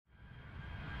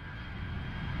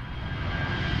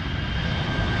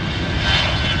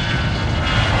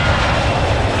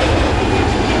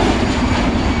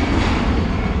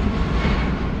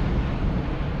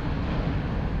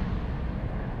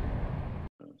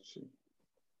Let's see.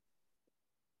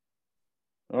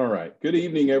 All right. Good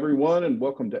evening, everyone, and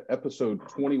welcome to episode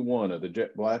 21 of the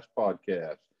Jet Blast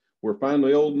podcast. We're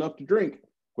finally old enough to drink,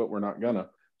 but we're not gonna.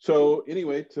 So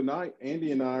anyway, tonight,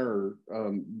 Andy and I are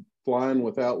flying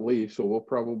without Lee, so we'll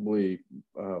probably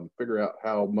figure out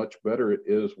how much better it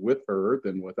is with her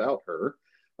than without her.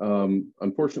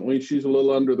 Unfortunately, she's a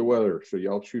little under the weather, so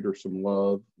y'all shoot her some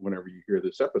love whenever you hear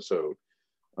this episode.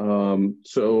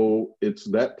 So it's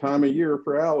that time of year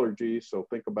for allergies, so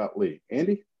think about Lee.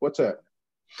 Andy, what's that?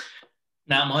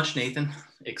 Not much, Nathan.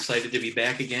 Excited to be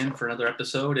back again for another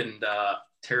episode, and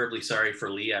terribly sorry for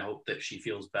Lee. I hope that she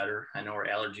feels better. I know her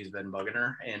allergies been bugging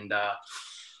her, and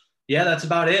yeah, that's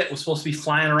about it. We're supposed to be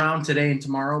flying around today and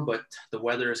tomorrow, but the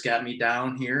weather has got me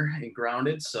down here and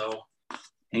grounded, so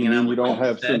hanging out. You don't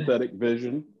have synthetic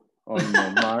vision on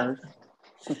Myers?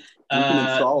 You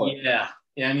can install it.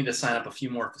 Yeah, I need to sign up a few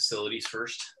more facilities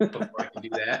first before I can do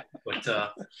that. But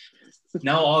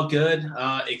no, all good.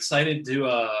 Excited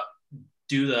to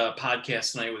do the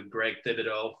podcast tonight with Greg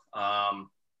Thibodeau.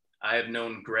 I have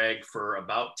known Greg for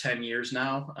about 10 years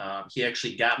now. He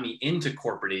actually got me into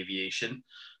corporate aviation.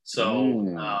 So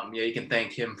yeah, you can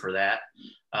thank him for that.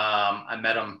 I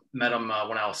met him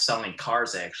when I was selling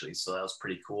cars, actually. So that was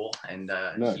pretty cool. And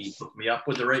nice. He hooked me up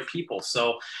with the right people.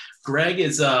 So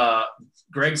Greg's a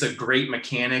great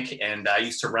mechanic, and I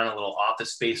used to rent a little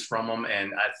office space from him.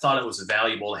 And I thought it was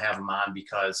valuable to have him on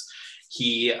because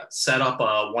he set up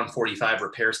a 145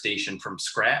 repair station from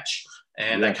scratch.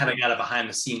 And I kind of got a behind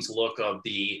the scenes look of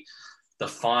the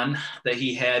fun that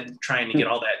he had trying to get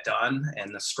all that done,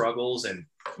 and the struggles, and,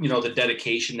 you know, the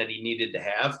dedication that he needed to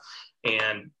have.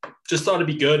 And just thought it'd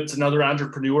be good. It's another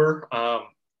entrepreneur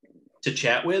to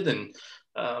chat with, and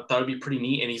thought it'd be pretty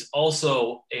neat. And he's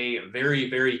also a very,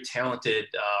 very talented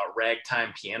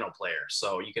ragtime piano player.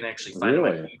 So you can actually find him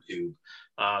on YouTube.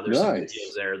 There's some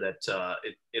videos there that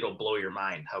it'll blow your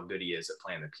mind how good he is at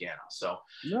playing the piano. So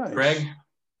Greg,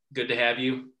 good to have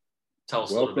you. Tell us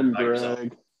a little bit about yourself.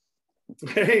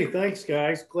 Hey, thanks,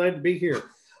 guys. Glad to be here.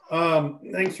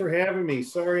 Thanks for having me.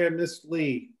 Sorry I missed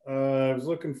Lee. I was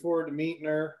looking forward to meeting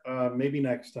her. Maybe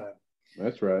next time.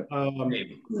 That's right.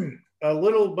 Maybe. A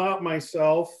little about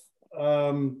myself.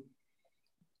 I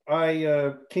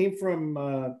came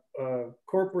from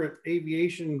corporate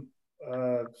aviation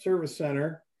service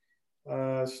center.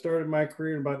 Started my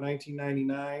career in about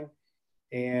 1999,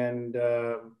 and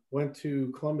went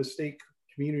to Columbus State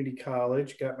Community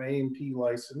College, got my A&P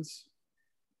license.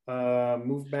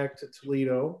 Moved back to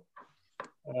Toledo,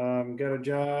 got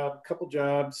a couple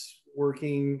jobs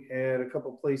working at a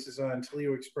couple places on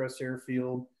Toledo Express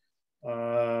Airfield,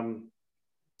 and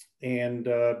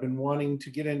been wanting to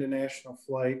get into national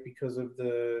flight because of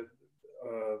the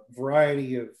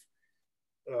variety of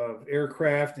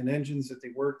aircraft and engines that they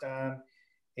worked on.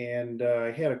 And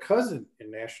I had a cousin in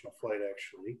national flight,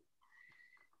 actually,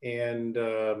 and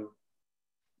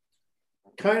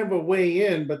kind of a way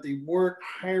in, but they weren't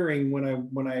hiring when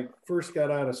I first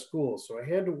got out of school. So I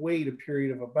had to wait a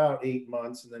period of about 8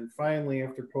 months. And then finally,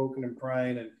 after poking and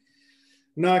prying and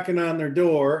knocking on their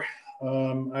door,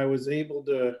 I was able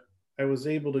to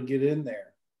get in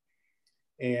there.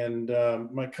 And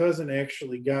my cousin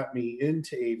actually got me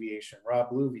into aviation,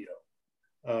 Rob Luvio.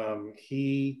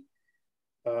 I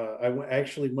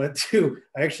actually went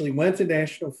to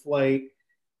national flight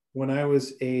when I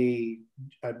was I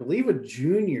believe a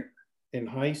junior in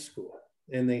high school,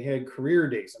 and they had career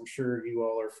days. I'm sure you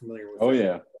all are familiar with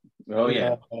that. Oh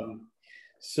yeah.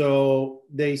 So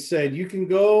they said, you can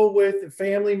go with a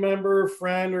family member,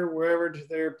 friend, or wherever to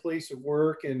their place of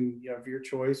work, and of your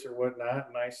choice or whatnot.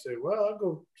 And I said, well, I'll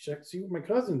go see what my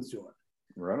cousin's doing.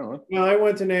 Right on. Well, I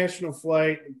went to national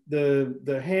flight.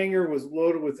 The hangar was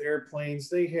loaded with airplanes.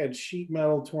 They had sheet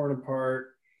metal torn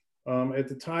apart. At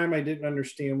the time, I didn't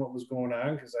understand what was going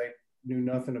on because I knew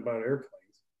nothing about airplanes.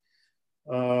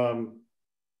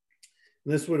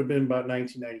 This would have been about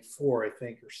 1994, I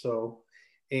think, or so.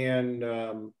 And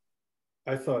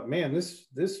I thought, man,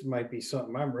 this might be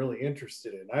something I'm really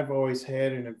interested in. I've always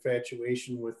had an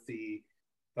infatuation with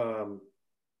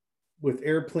with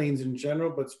airplanes in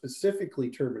general, but specifically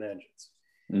turbine engines.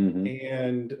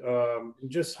 And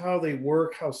just how they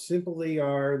work, how simple they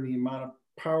are, and the amount of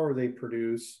power they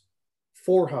produce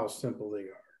for how simple they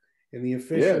are. And the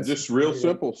efficiency. Yeah, just real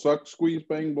simple. Suck, squeeze,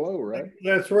 bang, blow, right?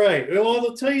 That's right. Well,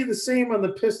 they'll tell you the same on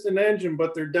the piston engine,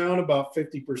 but they're down about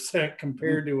 50%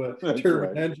 compared to a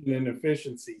turbine engine in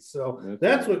efficiency. So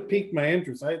that's what piqued my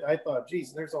interest. I thought,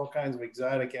 geez, there's all kinds of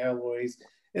exotic alloys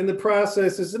and the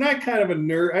processes. And I kind of I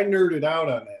nerded out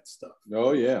on that stuff.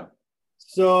 Oh, yeah.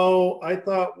 So I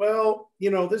thought, well,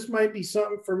 this might be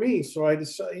something for me. So I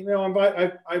decided,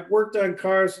 I've worked on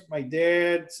cars with my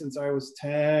dad since I was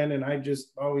 10, and I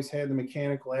just always had the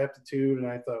mechanical aptitude. And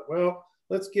I thought, well,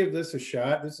 let's give this a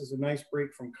shot. This is a nice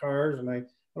break from cars. And I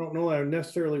don't know that I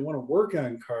necessarily want to work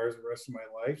on cars the rest of my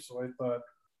life. So I thought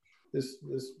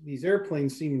these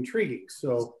airplanes seem intriguing.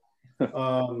 So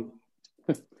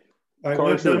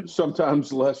cars are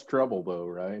sometimes less trouble though,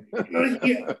 right?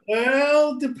 Yeah,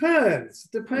 well, depends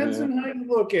on how you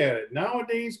look at it.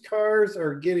 Nowadays cars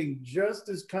are getting just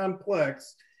as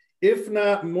complex, if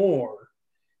not more,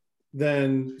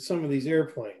 than some of these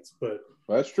airplanes. But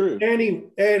that's true.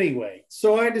 Anyway,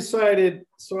 so I decided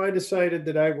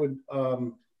that I would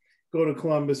go to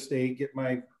Columbus State,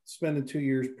 spend a 2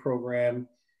 years program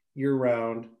year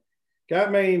round,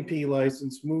 got my A&P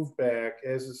license, moved back,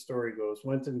 as the story goes,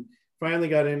 went and finally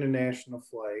got into national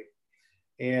flight,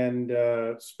 and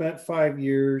spent 5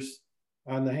 years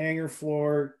on the hangar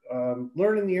floor,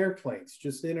 learning the airplanes,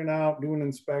 just in and out, doing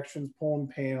inspections, pulling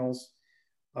panels.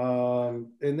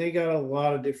 And they got a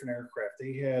lot of different aircraft.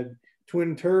 They had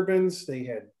twin turbines, they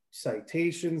had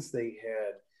Citations, they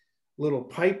had little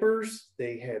Pipers,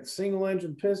 they had single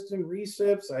engine piston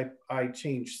recips. I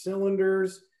changed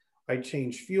cylinders, I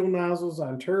changed fuel nozzles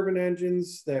on turbine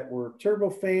engines that were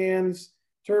turbofans,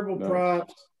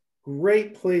 turboprops.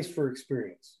 Great place for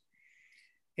experience.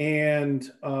 And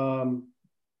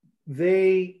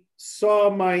they saw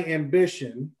my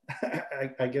ambition,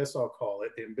 I guess I'll call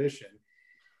it ambition.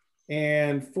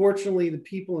 And fortunately, the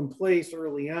people in place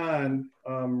early on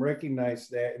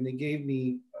recognized that, and they gave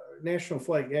me, National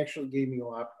Flight actually gave me a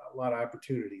lot of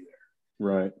opportunity there.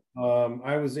 Right.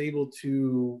 I was able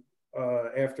to,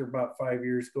 after about 5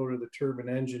 years, go to the turbine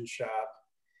engine shop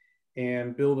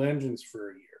and build engines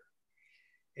for a year.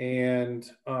 And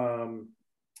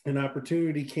an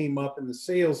opportunity came up in the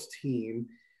sales team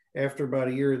after about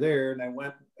a year there, and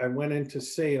I went into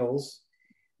sales,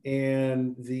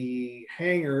 and the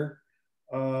hangar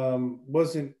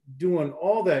wasn't doing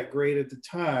all that great at the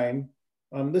time.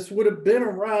 This would have been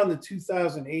around the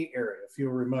 2008 area, if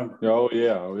you'll remember. Oh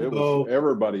yeah, it was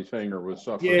everybody's hangar was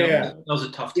suffering. Yeah, that was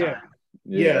a tough time.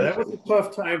 Yeah, that was a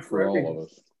tough time for all of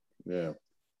us. Yeah.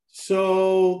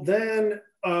 So then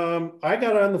I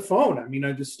got on the phone. I mean,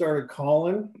 I just started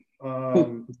calling.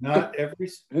 Not every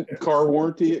car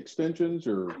warranty extensions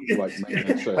or like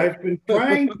maintenance. I've been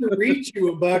trying to reach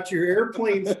you about your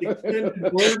airplane's extended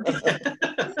warranty.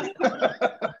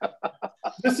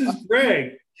 This is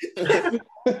Greg.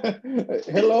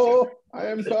 Hello, I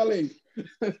am calling.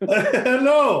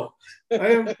 Hello, I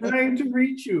am trying to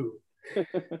reach you.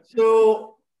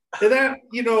 So that,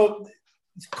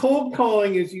 cold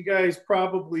calling, as you guys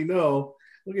probably know.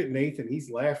 Look at Nathan,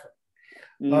 he's laughing.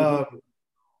 Mm-hmm.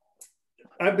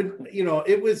 I've been,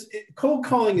 cold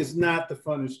calling is not the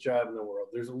funnest job in the world.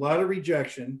 There's a lot of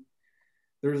rejection.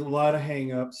 There's a lot of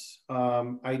hangups.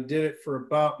 I did it for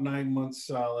about 9 months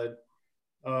solid.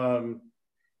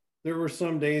 There were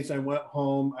some days I went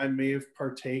home, I may have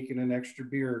partaken an extra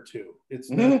beer or two. It's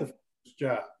not the funnest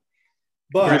job.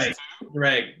 But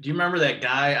Greg, do you remember that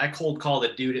guy? I cold called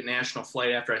a dude at National Flight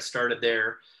after I started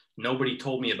there. Nobody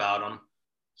told me about him.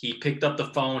 He picked up the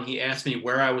phone. He asked me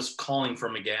where I was calling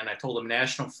from again. I told him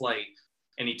National Flight.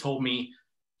 And he told me,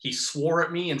 he swore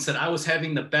at me and said, I was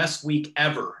having the best week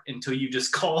ever until you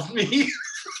just called me.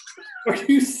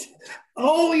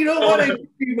 Oh, you know what? I do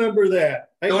remember that.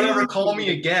 Don't ever call me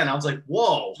again. I was like,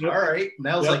 whoa, all right. And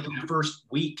that was like my first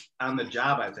week on the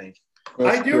job, I think.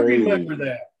 I do remember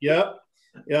that. Yep.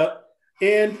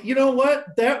 And you know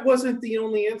what? That wasn't the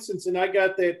only instance, and I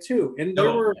got that too. And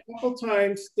there were a couple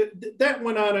times that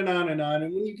went on and on and on.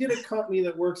 And when you get a company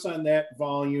that works on that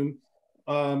volume,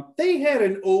 they had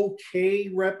an okay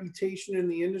reputation in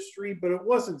the industry, but it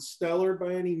wasn't stellar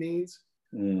by any means.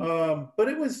 But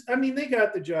it was, they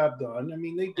got the job done.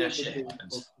 They did what they were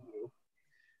supposed to do.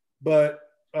 But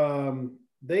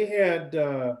they had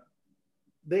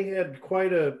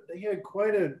quite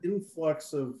an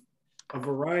influx of a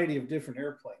variety of different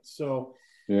airplanes. So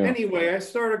anyway, I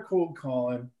started cold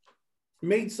calling,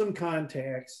 made some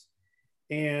contacts,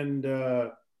 and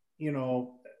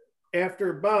after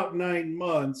about 9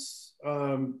 months,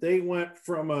 they went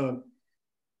from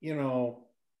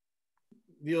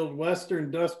the old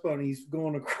Western dust bunnies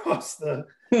going across the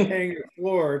hangar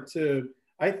floor to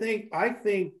I think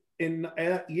in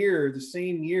that year, the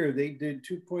same year, they did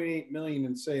 2.8 million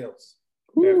in sales.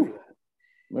 After that.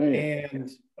 Man.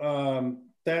 And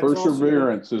that's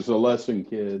perseverance is a lesson,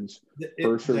 kids.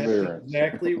 Perseverance.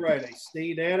 That's exactly right. I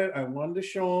stayed at it. I wanted to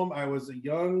show them I was a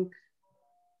young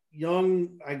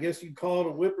young, I guess you'd call it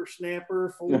a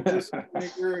whippersnapper, full of whiskey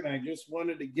vinegar, and I just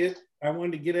wanted to get at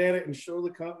it and show the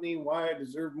company why I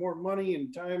deserve more money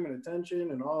and time and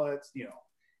attention and all that. You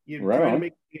Right. trying to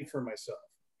make it for myself.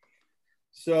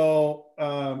 So,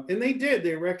 and they did.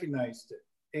 They recognized it.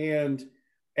 And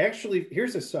actually,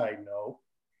 here's a side note.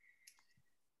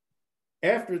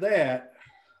 After that,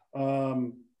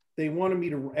 they wanted me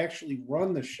to actually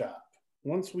run the shop.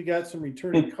 Once we got some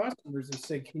returning customers, they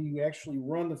said, "Can you actually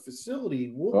run the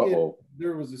facility?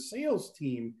 There was a sales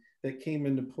team that came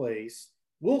into place.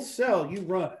 We'll sell, you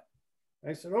run it."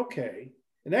 I said, "Okay."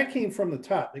 And that came from the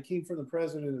top. That came from the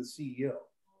president and the CEO.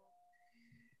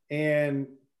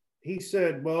 And he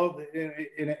said, "Well,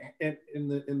 in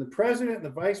the president and the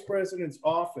vice president's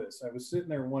office," I was sitting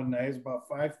there one night, it was about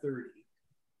 5:30.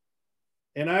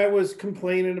 And I was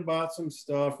complaining about some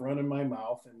stuff, running my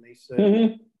mouth. And they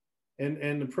said,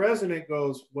 and the president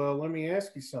goes, "Well, let me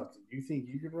ask you something. Do you think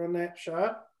you could run that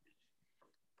shop?"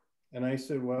 And I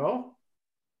said, "Well,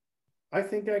 I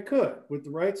think I could. With the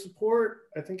right support,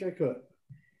 I think I could."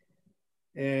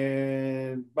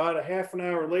 And about a half an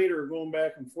hour later, going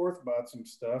back and forth about some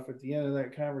stuff, at the end of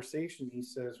that conversation, he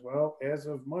says, "Well, as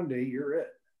of Monday, you're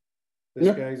it.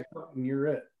 This guy's out and you're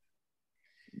it."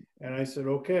 And I said,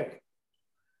 "Okay."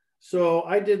 So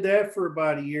I did that for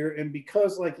about a year. And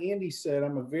because, like Andy said,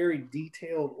 I'm a very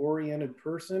detailed oriented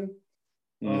person.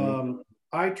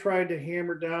 I tried to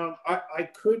hammer down. I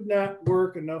could not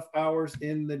work enough hours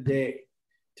in the day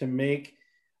to make.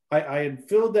 I had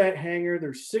filled that hangar.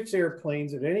 There's 6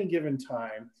 airplanes at any given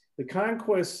time. The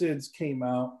Conquest SIDS came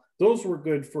out. Those were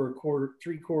good for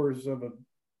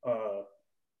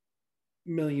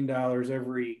 $750,000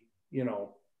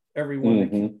 every one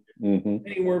that came.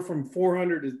 Anywhere from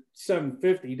 400 to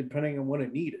 750, depending on what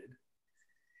it needed.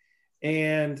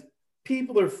 And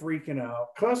people are freaking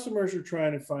out. Customers are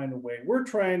trying to find a way. We're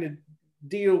trying to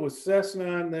deal with Cessna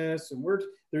on this, and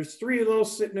there's 3 of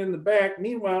those sitting in the back.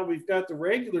 Meanwhile, we've got the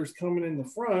regulars coming in the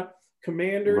front,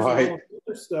 commanders, and all this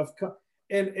other stuff.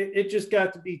 And it just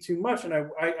got to be too much. And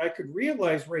I could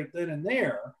realize right then and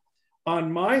there,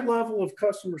 on my level of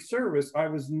customer service, I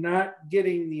was not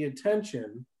getting the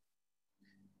attention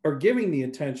or giving the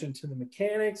attention to the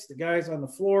mechanics, the guys on the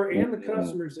floor, and the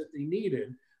customers that they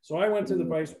needed. So I went to the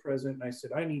vice president and I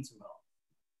said, "I need some help."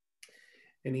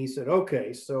 And he said,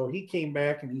 "Okay." So he came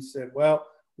back and he said, "Well,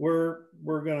 we're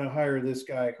going to hire this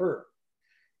guy, Herb."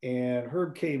 And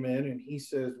Herb came in and he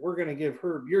says, "We're going to give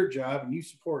Herb your job and you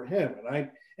support him." And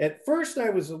at first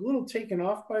I was a little taken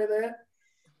off by that,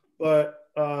 but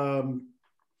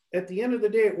at the end of the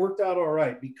day, it worked out all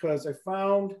right, because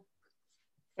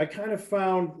I kind of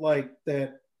found like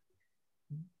that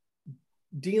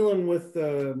dealing with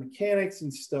the mechanics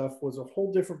and stuff was a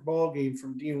whole different ballgame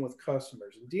from dealing with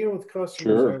customers. And dealing with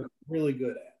customers, I was really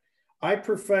good at. I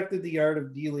perfected the art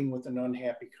of dealing with an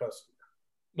unhappy customer.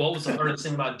 What was the hardest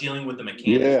thing about dealing with the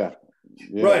mechanics?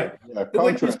 Right. Yeah,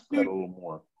 contrast that a little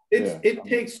more. It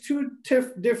takes 2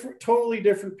 totally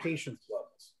different patience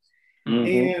levels.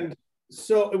 And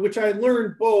so, which I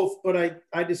learned both, but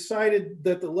I decided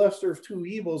that the lesser of 2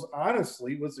 evils,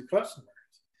 honestly, was the customer.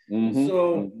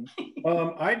 So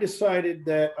I decided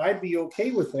that I'd be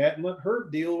okay with that and let Herb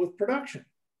deal with production.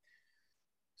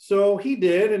 So he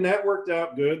did, and that worked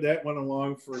out good. That went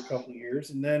along for a couple of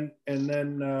years, and then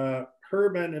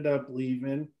Herb ended up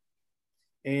leaving,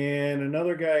 and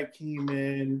another guy came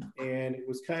in, and it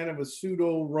was kind of a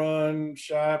pseudo run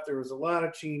shop. There was a lot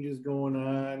of changes going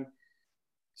on,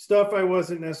 stuff I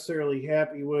wasn't necessarily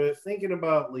happy with, thinking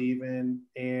about leaving.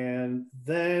 And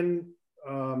then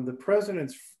one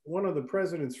of the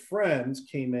president's friends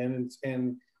came in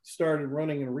and started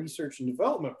running a research and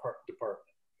development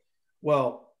department.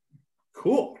 Well,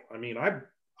 cool. I mean,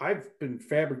 I've been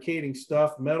fabricating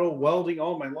stuff, metal, welding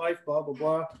all my life, blah, blah,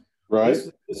 blah. Right.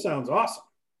 This sounds awesome.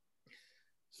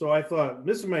 So I thought,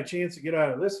 this is my chance to get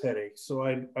out of this headache. So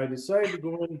I decided to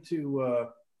go into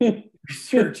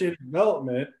research and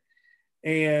development.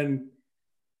 And,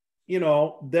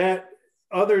 that,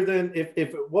 other than if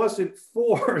it wasn't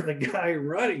for the guy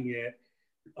running it,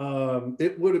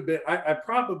 it would have been, I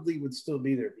probably would still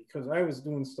be there, because I was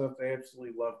doing stuff I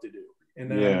absolutely love to do. And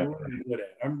that I'm really good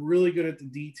at. I'm really good at the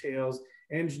details,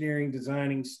 engineering,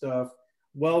 designing stuff,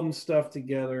 welding stuff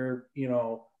together,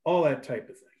 all that type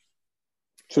of thing.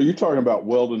 So you're talking about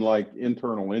welding like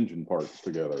internal engine parts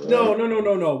together, right?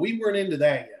 No. We weren't into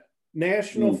that yet.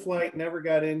 National Flight never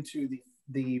got into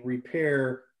the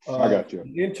repair, I got you.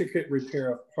 the intricate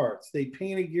repair of parts. They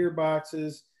painted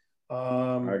gearboxes.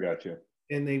 I got you.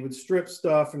 and they would strip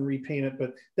stuff and repaint it,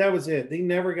 but that was it. They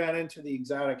never got into the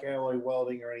exotic alloy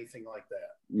welding or anything like that.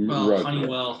 Well, Right.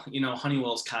 Honeywell,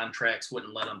 Honeywell's contracts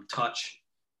wouldn't let them touch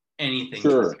anything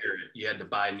Sure. to repair it. You had to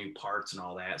buy new parts and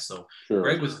all that. So Sure.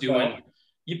 Greg was doing.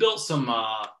 You built some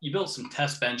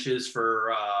test benches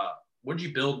for. What did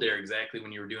you build there exactly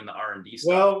when you were doing the R&D stuff?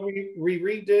 Well, we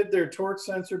redid their torque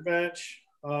sensor bench.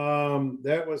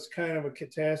 That was kind of a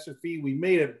catastrophe. We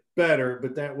made it better,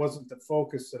 but that wasn't the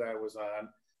focus that I was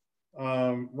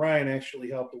on. Ryan actually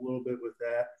helped a little bit with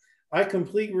that. I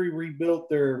completely rebuilt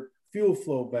their fuel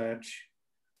flow bench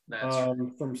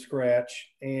from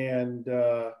scratch, and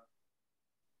the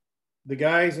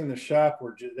guys in the shop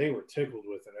were tickled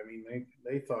with it. I mean,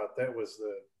 they thought that was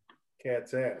the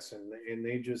cat's ass, and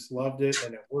they just loved it,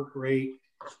 and it worked great.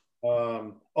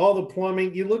 All the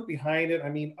plumbing, you look behind it. I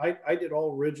mean, I did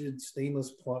all rigid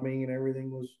stainless plumbing, and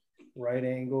everything was right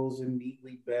angles and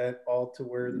neatly bent, all to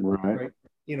where right,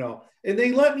 and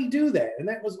they let me do that, and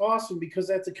that was awesome, because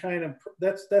that's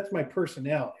that's my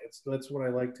personality. That's what I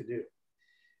like to do,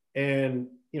 and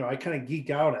I kind of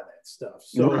geek out on that stuff.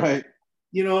 So right.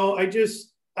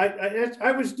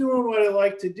 I was doing what I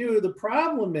like to do. The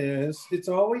problem is, it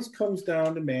always comes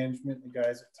down to management and the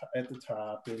guys at the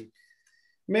top, and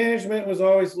management was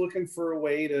always looking for a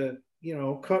way to,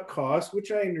 cut costs,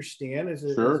 which I understand as a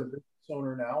business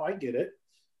owner now. I get it.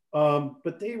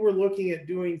 But they were looking at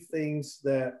doing things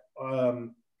that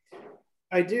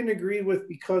I didn't agree with,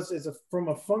 because from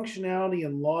a functionality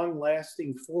and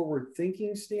long-lasting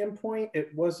forward-thinking standpoint,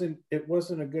 it wasn't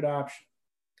a good option.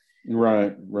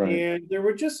 Right. And there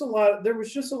was just a lot of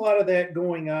that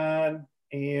going on,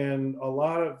 and a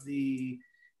lot of the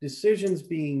decisions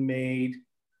being made.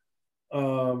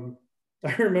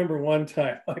 I remember one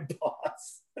time my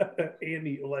boss,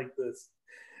 Andy, like this.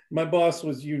 My boss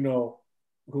was, who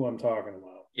I'm talking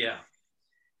about. Yeah.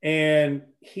 And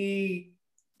he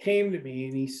came to me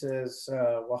and he says,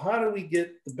 well, how do we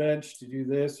get the bench to do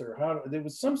this? Or there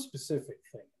was some specific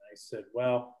thing. I said,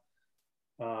 well,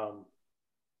 I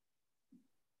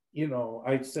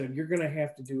said, you're going to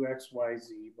have to do X, Y,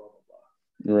 Z, blah, blah,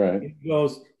 blah. Right.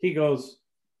 He goes,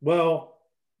 well,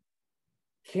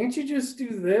 can't you just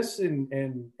do this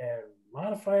and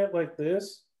modify it like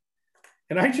this?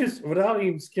 And I just, without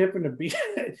even skipping a beat,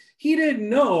 he didn't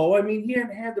know. I mean, he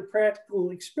hadn't had the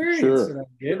practical experience that I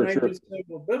did. And I just said,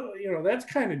 well, Bill, that's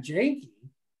kind of janky.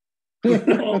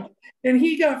 And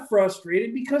he got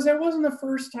frustrated, because that wasn't the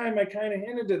first time I kind of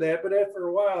hinted to that, but after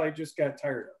a while, I just got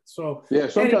tired of it. So yeah,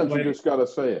 sometimes you just got to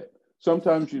say it.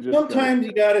 Sometimes you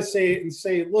got to say it and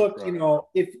say, look,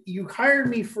 if you hired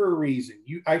me for a reason,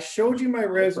 I showed you my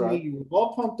resume, right. You were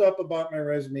all pumped up about my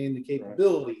resume and the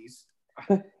capabilities.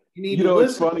 Right.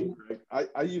 It's funny, Greg.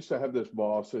 I used to have this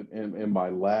boss in my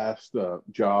last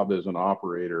job as an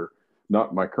operator,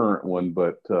 not my current one,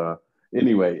 but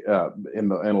anyway,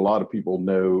 and a lot of people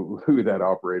know who that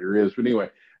operator is. But anyway,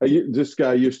 this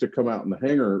guy used to come out in the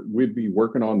hangar. We'd be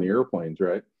working on the airplanes,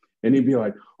 right? And he'd be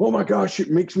like, oh my gosh,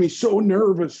 it makes me so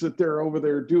nervous that they're over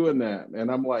there doing that. And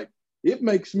I'm like, it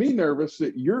makes me nervous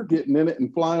that you're getting in it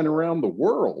and flying around the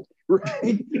world,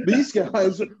 right? These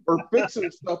guys are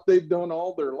fixing stuff they've done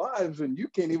all their lives, and you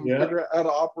can't even figure out how to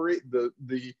operate the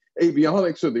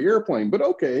avionics of the airplane. But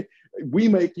okay, we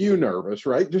make you nervous,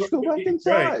 right? Just go back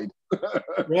inside.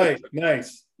 Right.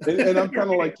 Nice. And I'm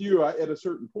kind of like you. At a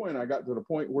certain point, I got to the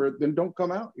point where then don't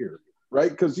come out here,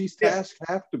 right? Because these tasks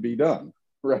have to be done.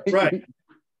 Right.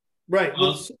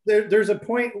 Well, there's a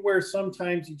point where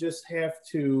sometimes you just have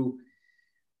to.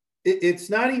 It's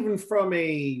not even from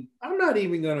I'm not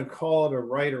even going to call it a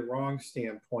right or wrong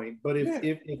standpoint, but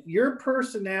if your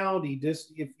personality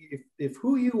if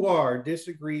who you are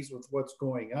disagrees with what's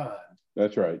going on,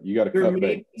 that's right. You got to there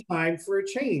may be time for a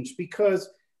change, because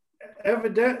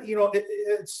evidently,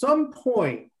 at some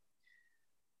point.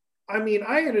 I mean,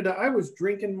 I was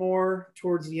drinking more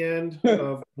towards the end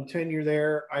of my tenure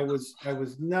there. I was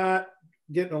not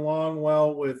getting along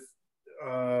well with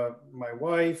my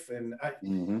wife, and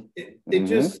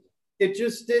it's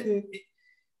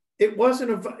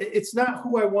not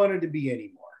who I wanted to be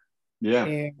anymore. Yeah.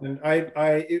 And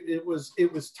it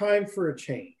was time for a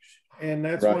change. And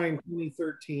that's why in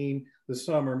 2013,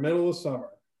 middle of summer,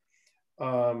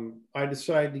 I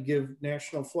decided to give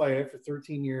National Flight, after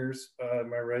 13 years,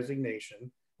 my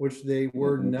resignation, which they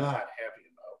were not happy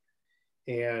about.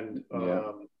 And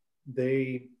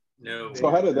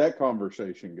So how did that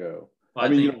conversation go?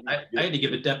 Well, I had to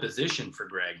give a deposition for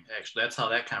Greg. Actually, that's how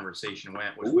that conversation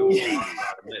went. Which we won't talk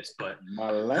about in this, but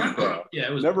yeah,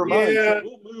 it was. Never mind. Yeah.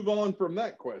 So we'll move on from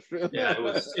that question. Yeah,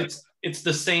 it's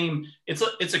the same.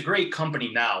 It's a great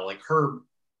company now. Like her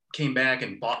came back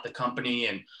and bought the company,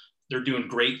 and they're doing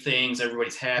great things.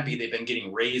 Everybody's happy. They've been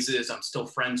getting raises. I'm still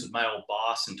friends with my old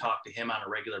boss and talk to him on a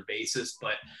regular basis.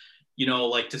 But, you know,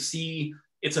 like to see,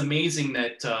 it's amazing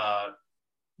that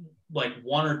like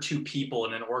one or two people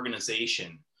in an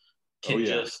organization can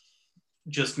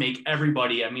just make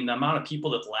everybody. I mean, the amount of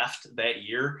people that left that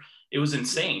year, it was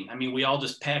insane. I mean, we all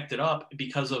just packed it up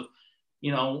because of,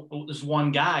 you know, there's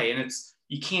one guy, and it's,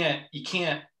 you can't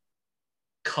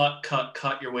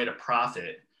cut your way to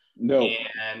profit. No.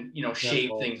 And, you know,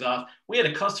 shave things off. We had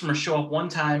a customer show up one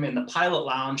time in the pilot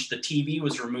lounge, the TV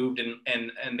was removed,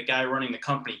 and the guy running the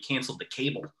company canceled the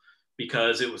cable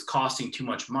because it was costing too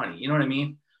much money. You know what I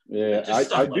mean? Yeah,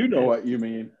 I do know what you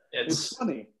mean. It's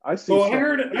funny. I see. Well, I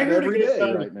heard every day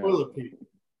right now. Toilet paper.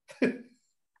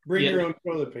 Bring your own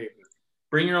toilet paper.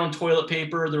 Bring your own toilet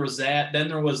paper. There was that. Then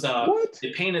there was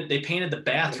they painted the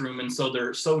bathroom, and so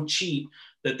they're so cheap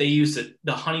that they use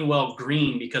the Honeywell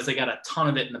green because they got a ton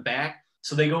of it in the back.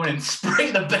 So they go in and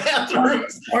spray the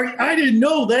bathrooms. I didn't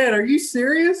know that. Are you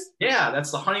serious? Yeah,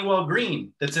 that's the Honeywell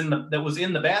green that was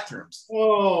in the bathrooms.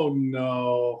 Oh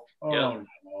no! Oh yeah.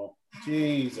 no!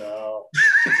 Jeez! Oh.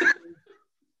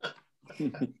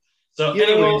 So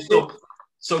anyway,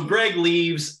 so Greg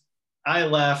leaves. I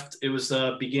left. It was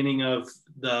the beginning of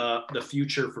the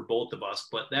future for both of us.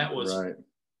 But that was right.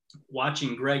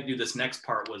 Watching Greg do this next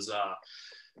part was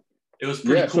it was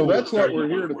pretty cool. So that's what we're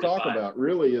here to talk about.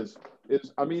 Really is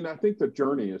I mean, I think the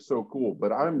journey is so cool,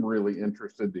 but I'm really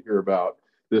interested to hear about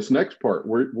this next part,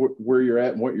 where you're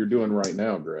at and what you're doing right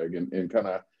now, Greg, and kind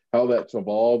of how that's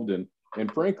evolved and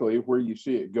frankly, where you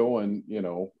see it going, you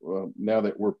know, now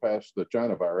that we're past the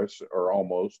China virus or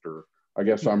almost, or I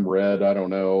guess I'm red. I don't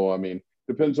know. I mean,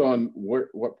 depends on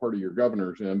what part of your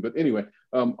governor's in, but anyway,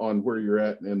 on where you're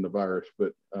at in the virus.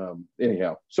 But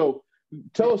anyhow, so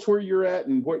tell us where you're at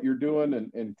and what you're doing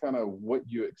and kind of what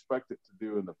you expect it to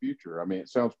do in the future. I mean, it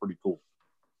sounds pretty cool.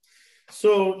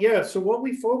 So, yeah, so what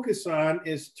we focus on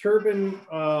is turbine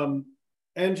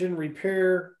engine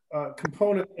repair,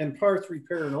 component and parts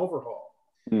repair and overhaul.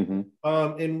 Mm-hmm.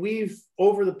 And we've,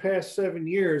 over the past 7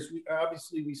 years, we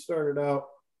started out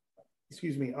in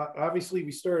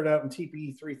TPE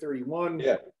 331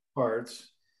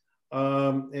 parts.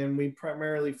 And we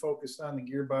primarily focused on the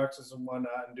gearboxes and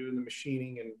whatnot and doing the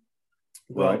machining and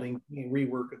welding and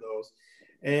rework of those.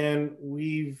 And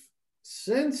we've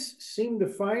since seemed to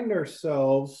find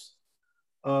ourselves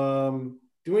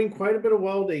doing quite a bit of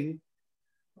welding.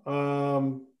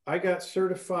 I got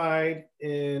certified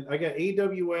I got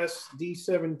AWS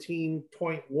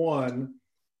D17.1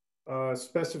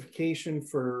 specification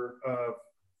for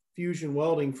fusion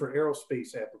welding for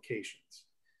aerospace applications.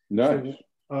 Nice.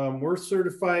 So, we're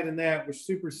certified in that, which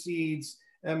supersedes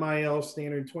MIL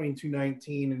standard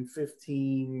 2219 and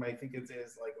 15. I think it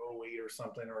is like 08 or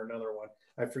something, or another one.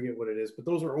 I forget what it is, but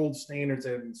those are old standards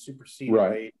that have been superseded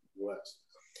by AWS.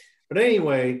 But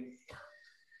anyway,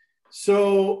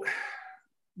 so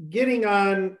getting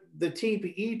on the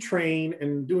TPE train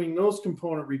and doing those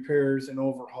component repairs and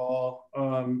overhaul,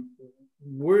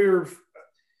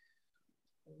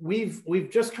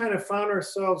 we've just kind of found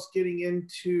ourselves getting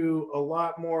into a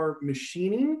lot more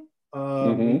machining. We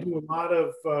do a lot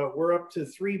of, we're up to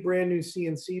 3 brand new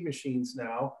CNC machines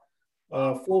now,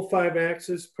 full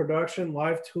 5-axis production,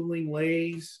 live tooling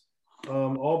lathes,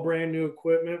 all brand new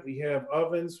equipment. We have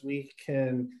ovens. We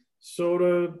can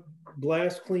soda,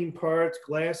 blast clean parts,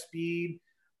 glass bead.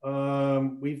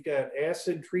 We've got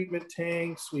acid treatment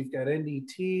tanks. We've got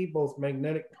NDT, both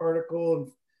magnetic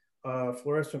particle and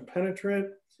fluorescent penetrant.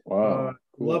 Wow.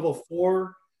 Cool. Level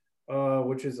 4,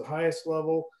 which is the highest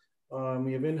level.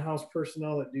 We have in-house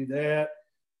personnel that do that.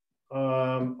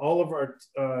 All of our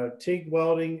TIG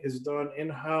welding is done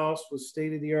in-house with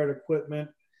state-of-the-art equipment.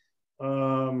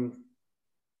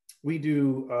 We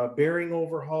do bearing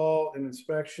overhaul and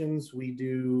inspections. We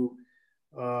do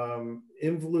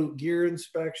involute gear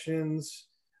inspections.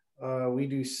 We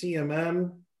do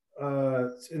CMM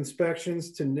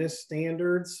inspections to NIST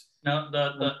standards. Now,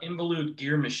 the involute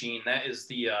gear machine, that is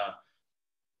the,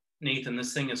 Nathan,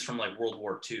 this thing is from like World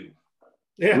War II.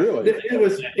 Yeah, really? It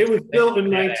was built in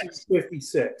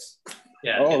 1956.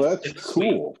 Yeah. Oh, that's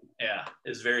cool. Sweet. Yeah,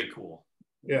 it's very cool.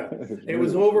 Yeah, it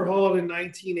was overhauled in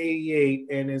 1988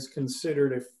 and is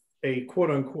considered a quote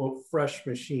unquote fresh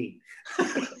machine.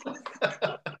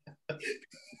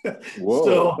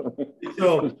 Whoa.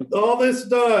 So all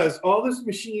this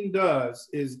machine does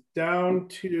is down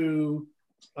to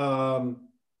half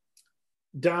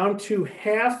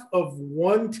of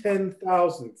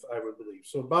 1/10,000th, I would believe.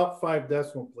 So about 5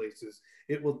 decimal places.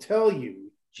 It will tell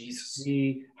you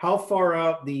how far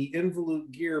out the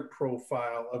involute gear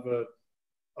profile of a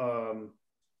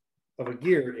a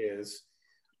gear is,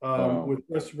 Wow.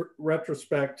 with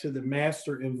retrospect to the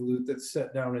master involute that's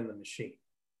set down in the machine.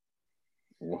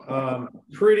 Wow.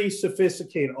 Pretty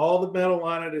sophisticated. All the metal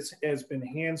on it has been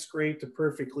hand scraped to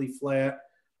perfectly flat.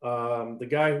 The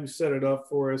guy who set it up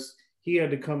for us, he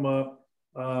had to come up.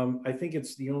 I think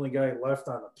it's the only guy left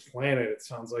on the planet, it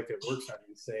sounds like, it works on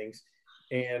these things.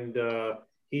 And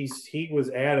he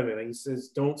was adamant. He says,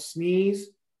 don't sneeze,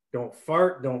 don't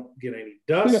fart, don't get any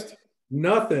dust,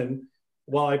 nothing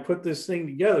while I put this thing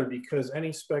together, because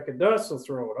any speck of dust will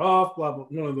throw it off, blah, blah,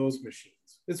 one of those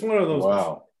machines. It's one of those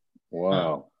machines.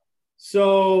 Wow.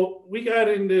 So we got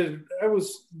into, I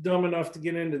was dumb enough to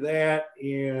get into that,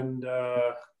 and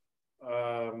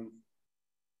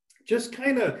just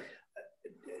kind of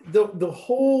the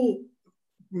whole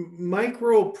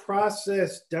micro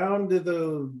process down to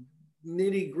the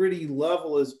nitty gritty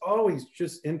level has always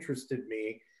just interested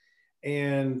me.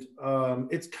 And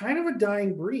it's kind of a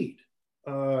dying breed.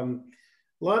 A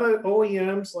lot of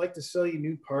OEMs like to sell you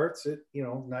new parts at,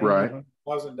 $90,000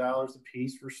 a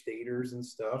piece for stators and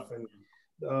stuff. And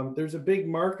there's a big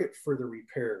market for the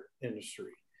repair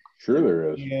industry. Sure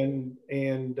there is.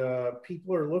 And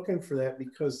people are looking for that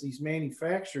because these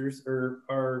manufacturers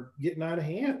are getting out of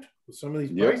hand with some of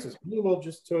these prices. Honeywell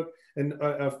just took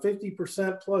a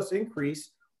 50% plus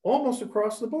increase almost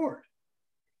across the board.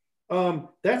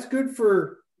 That's good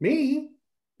for me,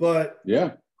 but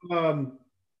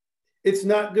it's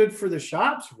not good for the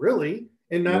shops, really,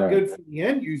 and not good for the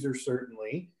end user,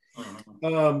 certainly.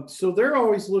 So they're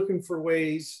always looking for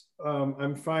ways.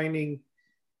 I'm finding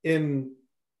in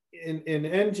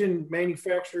engine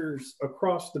manufacturers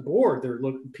across the board,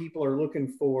 people are looking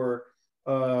for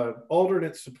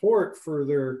alternate support for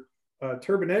their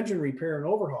turbine engine repair and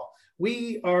overhaul.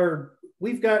 We've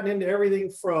gotten into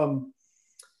everything from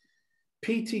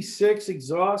PT6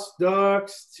 exhaust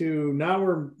ducts to now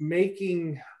we're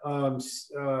making now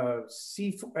it's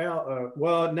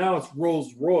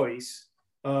Rolls-Royce.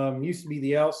 Used to be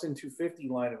the Allison 250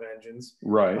 line of engines.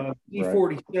 Right.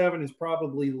 E47 is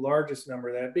probably the largest number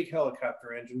of that, big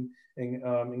helicopter engine, and,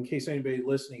 in case anybody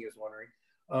listening is wondering.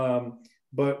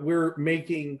 But we're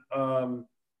making some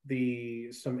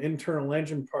internal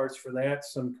engine parts for that,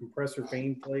 some compressor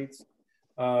vane plates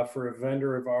for a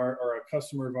vendor of ours or a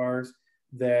customer of ours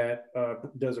that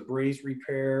does a braze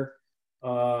repair.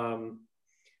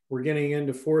 We're getting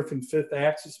into 4th and 5th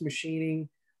axis machining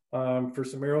for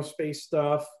some aerospace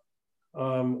stuff.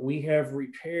 We have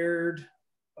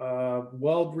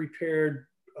weld repaired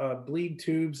bleed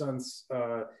tubes on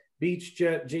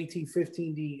Beechjet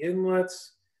JT15D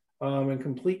inlets and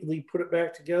completely put it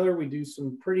back together. We do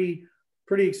some pretty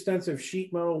extensive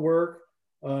sheet metal work.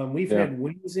 We've had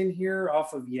wings in here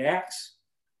off of Yaks.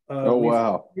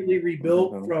 Wow. Really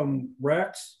rebuilt from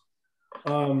wrecks.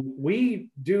 We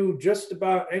do just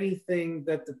about anything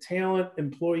that the talent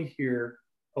employed here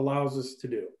allows us to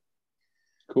do.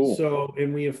 Cool. So,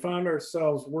 and we have found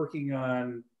ourselves working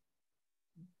on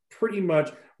pretty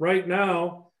much right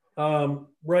now,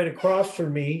 right across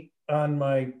from me on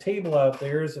my table out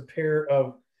there is a pair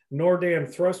of Nordam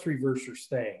thrust reverser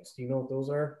stangs. Do you know what those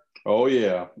are? Oh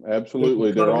yeah,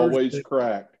 absolutely. They're always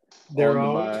cracked. They're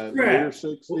always cracked. My Lear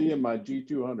 60 and my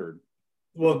G200.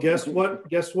 Well, guess what?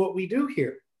 Guess what we do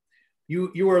here?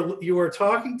 You are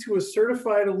talking to a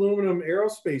certified aluminum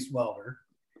aerospace welder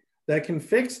that can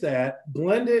fix that,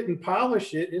 blend it, and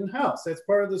polish it in-house. That's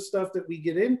part of the stuff that we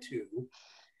get into.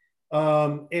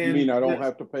 And you mean I don't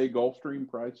have to pay Gulfstream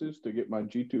prices to get my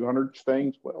G200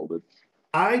 stangs welded?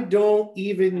 I don't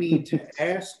even need to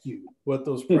ask you what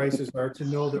those prices are to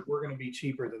know that we're going to be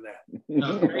cheaper than that.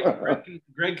 No,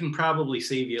 Greg can probably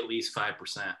save you at least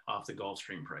 5% off the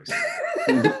Gulfstream price.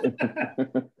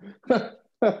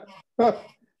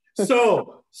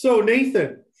 So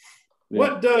Nathan,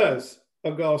 what does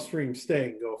a Gulfstream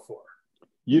stang go for?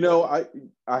 You know,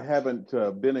 I haven't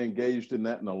been engaged in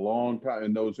that in a long time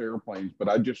in those airplanes, but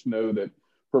I just know that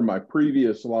from my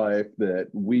previous life that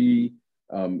we,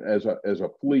 as a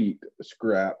fleet,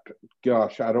 scrapped,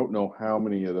 gosh, I don't know how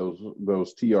many of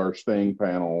those TR stang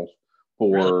panels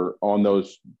on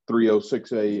those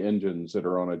 306A engines that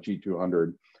are on a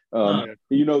G200.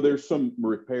 You know, there's some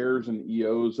repairs and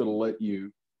EOs that'll let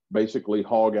you basically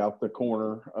hog out the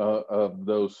corner of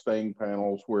those stang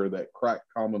panels where that crack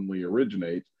commonly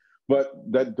originates, but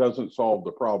that doesn't solve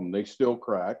the problem. They still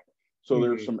crack. So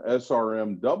there's some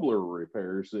SRM doubler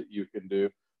repairs that you can do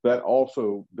that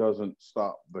also doesn't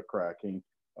stop the cracking.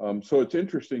 So it's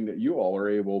interesting that you all are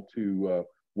able to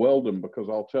weld them, because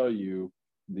I'll tell you,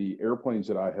 the airplanes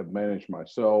that I have managed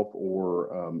myself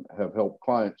or have helped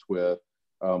clients with,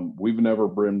 we've never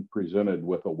been presented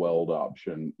with a weld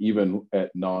option, even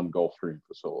at non-Gulfstream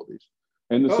facilities.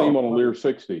 And the same on a Lear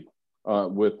 60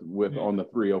 with on the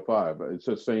 305. It's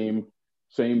the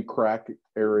same crack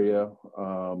area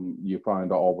you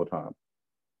find all the time.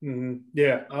 Mm-hmm.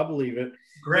 Yeah, I believe it.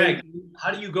 Greg,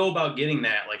 how do you go about getting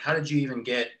that? Like, how did you even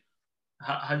get?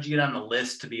 How did you get on the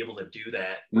list to be able to do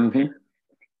that? Mm-hmm.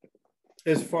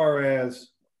 As far as,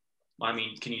 I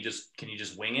mean, can you just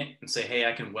wing it and say, hey,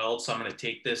 I can weld, so I'm going to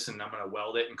take this and I'm going to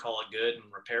weld it and call it good and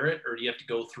repair it, or do you have to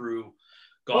go through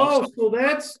golf? So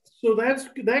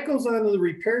that goes on to the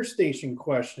repair station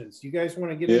questions. You guys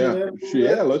want to get into that?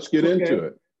 Yeah, let's get into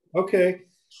it. Okay.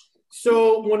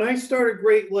 So when I started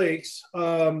Great Lakes,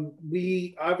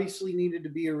 we obviously needed to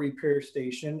be a repair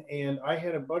station, and I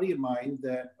had a buddy of mine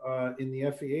that in the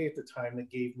FAA at the time that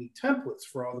gave me templates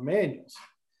for all the manuals.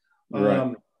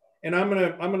 Right. And I'm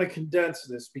gonna condense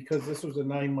this because this was a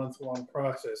 9-month-long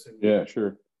process, and yeah,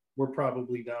 sure, we're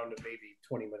probably down to maybe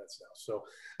 20 minutes now. So,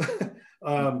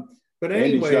 but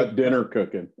anyway, Andy's got dinner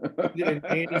cooking.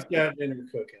 Andy's got dinner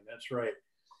cooking. That's right.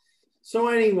 So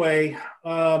anyway.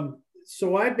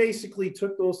 So I basically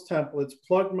took those templates,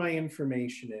 plugged my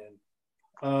information in.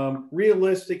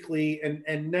 Realistically,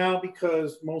 and now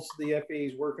because most of the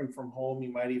FAA is working from home,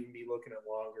 you might even be looking at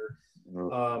longer.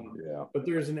 Yeah. But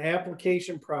there's an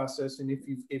application process, and if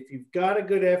you've got a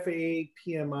good FAA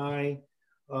PMI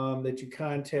that you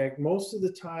contact, most of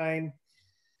the time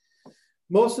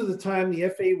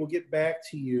the FAA will get back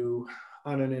to you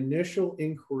on an initial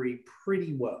inquiry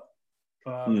pretty well.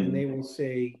 And they will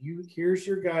say, here's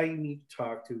your guy you need to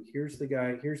talk to. Here's the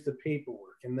guy, here's the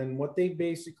paperwork. And then what they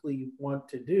basically want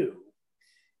to do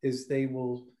is they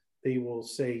will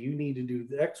say, you need to do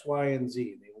the X, Y, and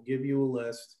Z. They will give you a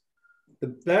list.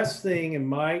 The best thing in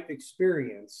my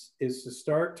experience is to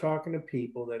start talking to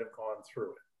people that have gone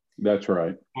through it. That's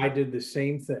right. I did the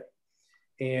same thing.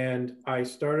 And I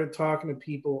started talking to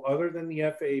people other than the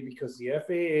FAA because the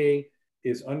FAA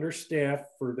is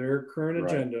understaffed for their current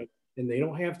agenda. And they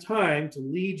don't have time to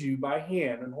lead you by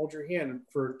hand and hold your hand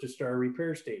to start a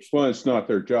repair station. Well, it's not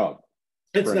their job.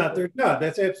 It's not their job.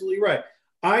 That's absolutely right.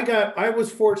 I was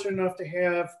fortunate enough to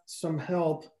have some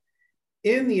help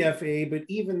in the FAA, but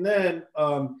even then,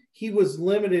 he was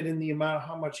limited in the amount of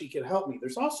how much he could help me.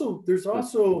 There's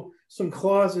also some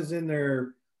clauses in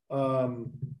their what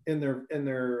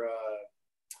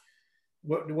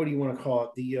do you want to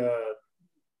call it?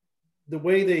 The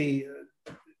way they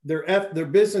their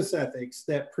business ethics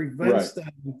that prevents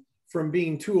them from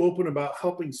being too open about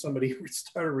helping somebody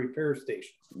start a repair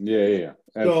station. Yeah.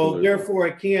 Absolutely. So therefore,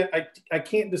 I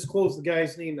can't disclose the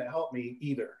guy's name that helped me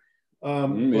either.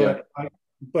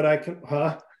 But I can,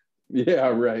 huh? Yeah,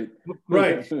 right.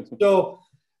 Right.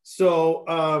 So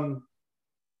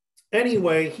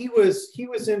anyway, he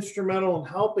was instrumental in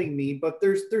helping me. But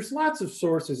there's lots of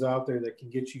sources out there that can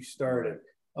get you started.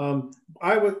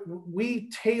 We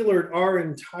tailored our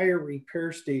entire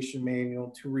repair station manual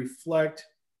to reflect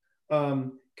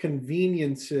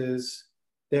conveniences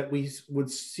that we would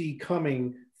see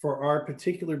coming for our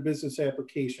particular business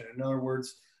application. In other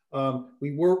words,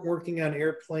 we weren't working on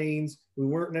airplanes. We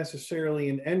weren't necessarily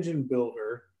an engine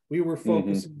builder. We were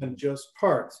focusing on just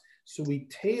parts. So we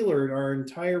tailored our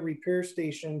entire repair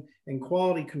station and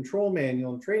quality control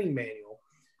manual and training manual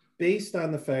based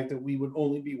on the fact that we would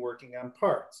only be working on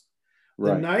parts.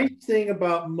 Right. The nice thing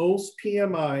about most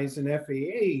PMIs and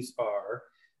FAAs are,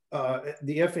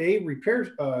 the FAA repair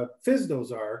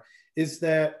FSDOs is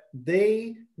that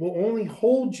they will only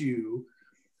hold you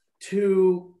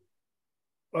to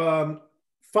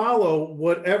follow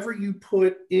whatever you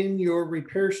put in your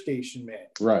repair station manual.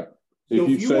 Right. So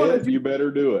if you say it, you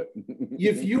better do it.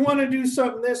 If you want to do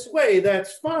something this way,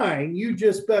 that's fine. You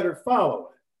just better follow it.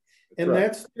 And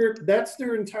that's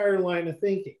their entire line of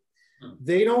thinking.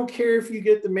 They don't care if you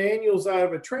get the manuals out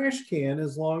of a trash can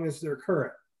as long as they're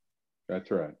current.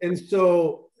 That's right. And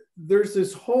so there's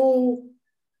this whole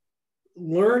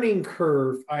learning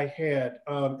curve I had.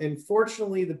 And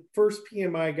fortunately, the first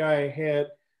PMI guy I had,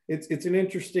 it's an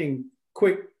interesting,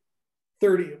 quick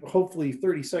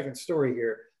 30 second story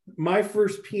here. My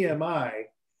first PMI,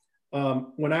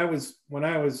 when I was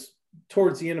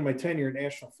towards the end of my tenure at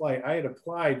National Flight, I had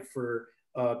applied for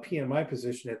a PMI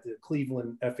position at the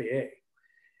Cleveland FAA.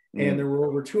 And there were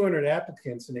over 200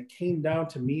 applicants, and it came down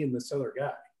to me and this other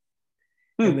guy.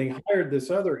 And they hired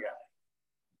this other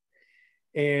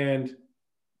guy. And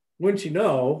wouldn't you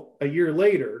know, a year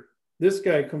later, this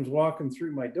guy comes walking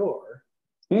through my door,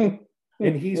 and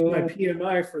he's my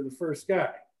PMI for the first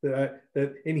guy.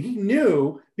 and he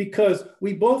knew, because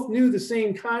we both knew the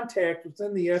same contact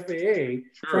within the FAA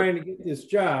trying to get this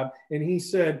job. And he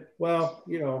said, well,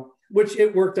 you know, which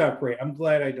it worked out great. I'm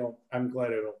glad I don't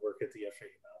work at the FAA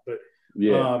now, but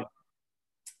yeah.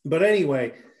 But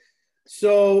anyway,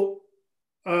 so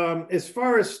as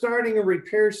far as starting a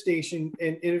repair station,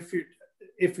 and if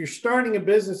you're starting a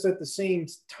business at the same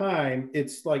time,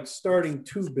 it's like starting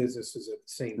two businesses at the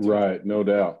same time. Right. No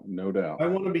doubt. I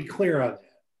want to be clear on that.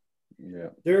 Yeah.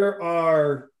 There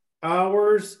are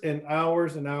hours and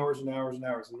hours and hours and hours and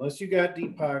hours, unless you got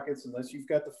deep pockets, unless you've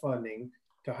got the funding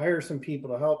to hire some people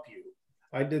to help you.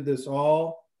 I did this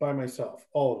all by myself,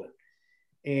 all of it.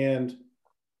 And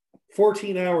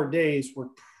 14-hour days were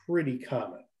pretty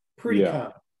common,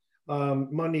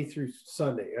 Monday through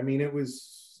Sunday. I mean, it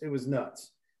was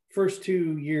nuts. First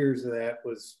 2 years of that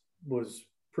was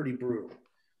pretty brutal.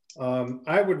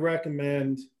 I would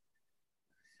recommend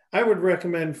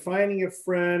finding a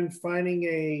friend,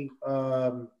 finding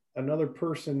another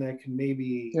person that can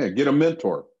maybe get a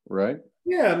mentor, right?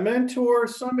 Yeah, a mentor,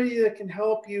 somebody that can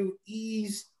help you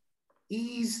ease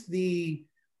the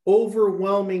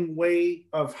overwhelming way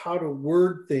of how to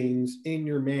word things in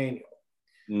your manual.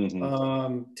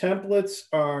 Mm-hmm. Templates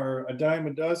are a dime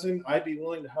a dozen. I'd be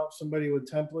willing to help somebody with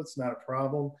templates, not a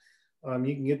problem.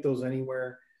 You can get those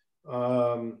anywhere.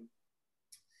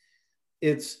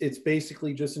 It's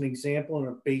basically just an example and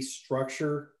a base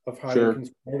structure of how you can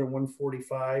start a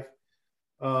 145.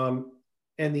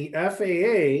 And the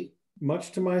FAA,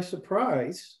 much to my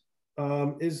surprise,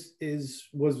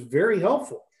 was very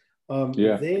helpful. I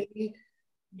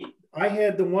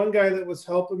had the one guy that was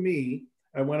helping me.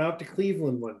 I went out to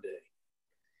Cleveland one day.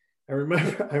 I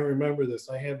remember this.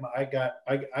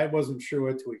 I wasn't sure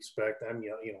what to expect. I'm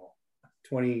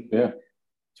 20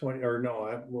 or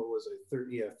no, what was it?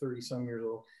 30 some years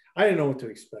old. I didn't know what to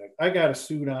expect. I got a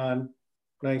suit on,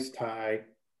 nice tie,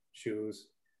 shoes.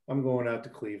 I'm going out to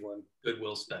Cleveland.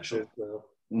 Goodwill special.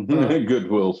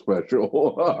 Goodwill special.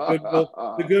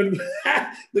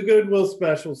 the Goodwill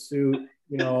special suit,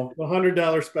 the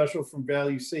 $100 special from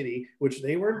Value City, which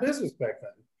they were in business back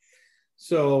then.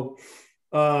 So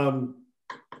I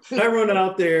run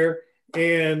out there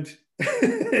and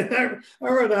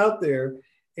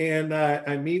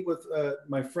I meet with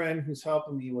my friend who's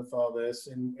helping me with all this,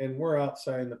 and we're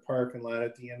outside in the parking lot.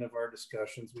 At the end of our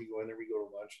discussions, we go in there, we go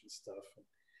to lunch and stuff. And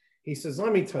he says,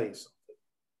 let me tell you something.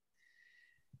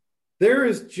 There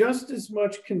is just as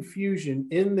much confusion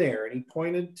in there, and he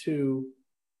pointed to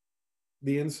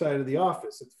the inside of the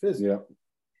office at Physic,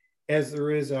 as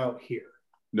there is out here.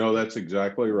 No, that's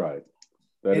exactly right.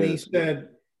 He said,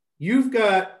 you've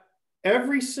got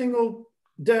every single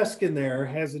desk in there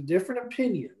has a different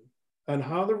opinion on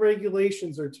how the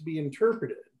regulations are to be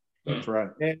interpreted. That's right.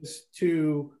 As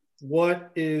to what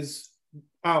is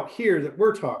out here that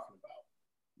we're talking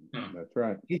about. That's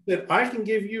right. He said, I can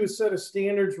give you a set of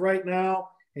standards right now.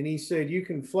 And he said, you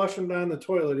can flush them down the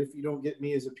toilet if you don't get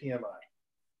me as a PMI.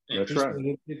 That's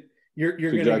right. You're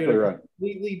going to get a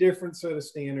completely different set of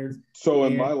standards. So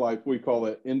in my life, we call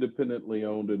it independently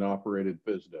owned and operated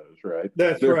FSDOs, right?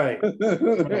 That's right.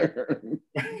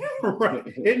 Right.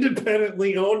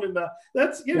 Independently owned and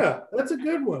that's a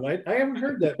good one. I haven't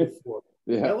heard that before.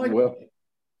 I like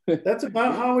that. That's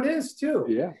about how it is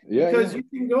too. Because you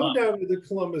can go down to the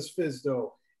Columbus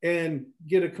FSDO and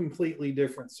get a completely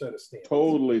different set of standards.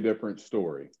 Totally different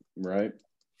story, right?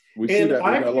 We see that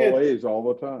with LOAs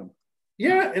all the time.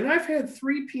 Yeah, and I've had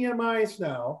 3 PMIs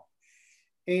now,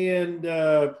 and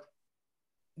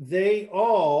they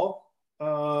all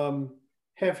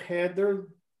have had their.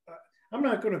 I'm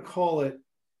not going to call it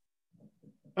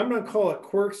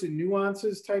quirks and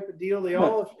nuances type of deal. They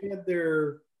all have had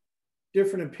their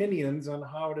different opinions on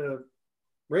how to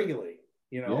regulate.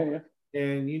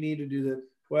 And you need to do that.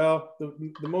 Well,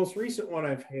 the most recent one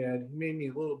I've had made me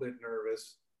a little bit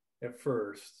nervous at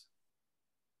first.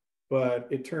 But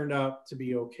it turned out to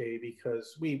be okay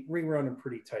because we run a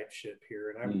pretty tight ship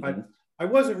here, and I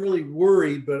wasn't really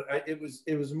worried, but it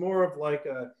was more of like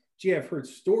gee, I've heard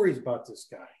stories about this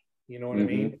guy, you know what I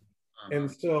mean?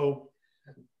 And so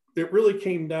it really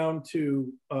came down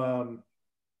to, am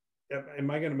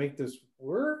I going to make this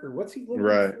work, or what's he looking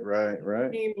for?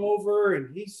 Right. He came over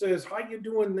and he says, how you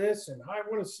doing this, and I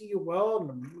want to see you weld,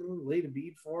 and I'm laid a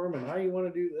bead for him, and how you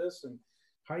want to do this, and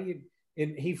how you.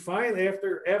 And he finally,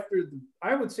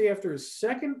 after his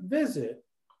second visit,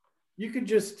 you could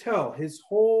just tell his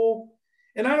whole,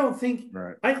 and I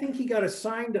think he got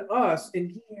assigned to us, and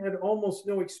he had almost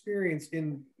no experience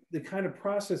in the kind of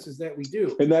processes that we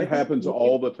do. And that happens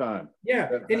all the time.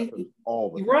 Yeah. And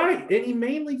all the time. Right. And he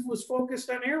mainly was focused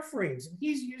on airframes, and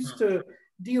he's used to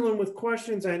dealing with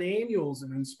questions on annuals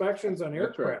and inspections on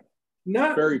aircraft, right.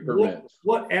 not Ferry permits.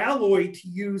 what alloy to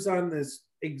use on this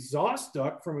exhaust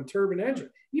duct from a turbine engine.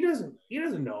 He doesn't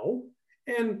know.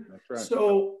 And right.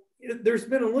 So there's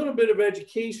been a little bit of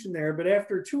education there, but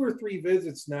after 2 or 3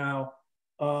 visits now,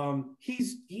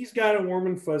 he's got a warm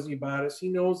and fuzzy about us. He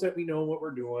knows that we know what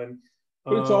we're doing.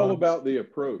 But it's all about the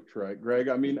approach, right, Greg?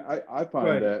 I mean, I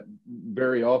find that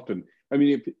very often. I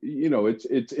mean, if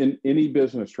it's in any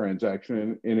business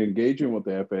transaction, and engaging with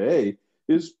the FAA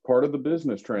is part of the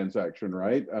business transaction,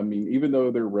 right? I mean, even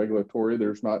though they're regulatory,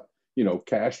 there's not,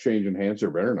 cash changing hands. There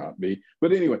better not be.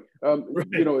 But anyway,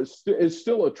 it's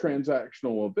still a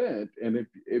transactional event, and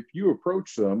if you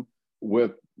approach them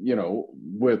with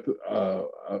a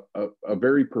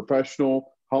very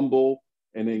professional, humble,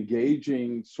 and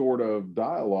engaging sort of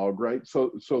dialogue, right?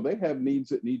 So they have needs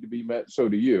that need to be met. So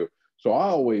do you. So I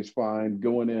always find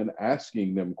going in,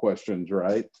 asking them questions,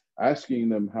 right? Asking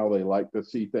them how they like to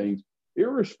see things,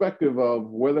 irrespective of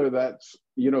whether that's,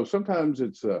 sometimes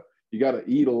it's you got to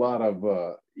eat a lot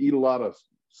of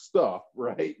stuff,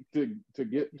 right? To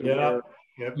get to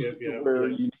where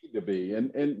you need to be.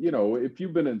 And if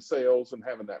you've been in sales and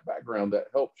having that background, that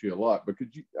helps you a lot, because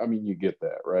you get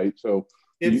that, right? So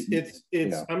it's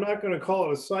I'm not going to call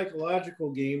it a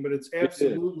psychological game, but it's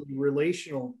absolutely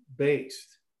relational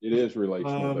based. It is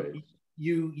relational based.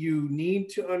 You need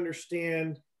to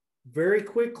understand very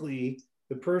quickly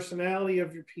the personality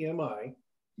of your PMI.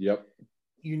 Yep.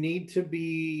 You need to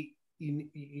be, you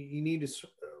need to,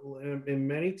 and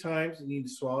many times you need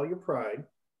to swallow your pride.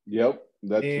 Yep.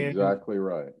 That's exactly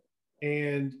right.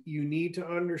 And you need to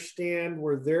understand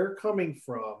where they're coming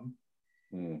from.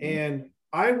 Mm-hmm. And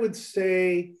I would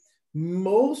say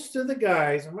most of the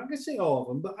guys, I'm not going to say all of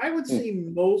them, but I would say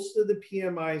most of the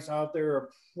PMIs out there are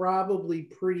probably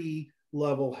pretty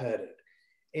level-headed.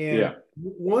 And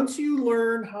once you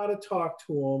learn how to talk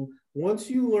to them, once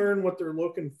you learn what they're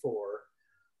looking for,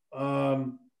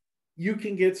 you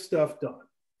can get stuff done.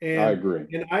 And I agree.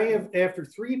 And I have, after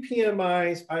 3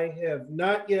 PMIs, I have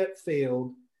not yet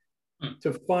failed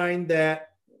to find that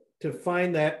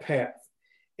path.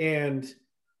 And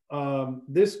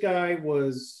this guy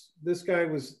was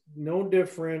no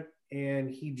different, and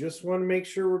he just wanted to make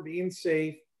sure we're being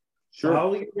safe. Sure.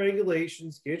 Follow your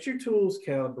regulations, get your tools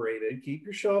calibrated, keep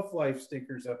your shelf life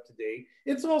stickers up to date.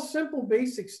 It's all simple,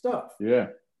 basic stuff. Yeah.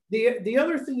 The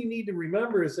other thing you need to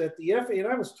remember is that the FAA, and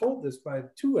I was told this by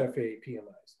 2 FAA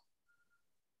PMIs,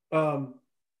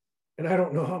 and I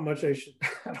don't know how much I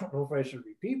don't know if I should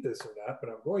repeat this or not, but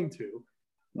I'm going to.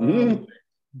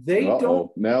 They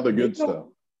don't. Now the good stuff.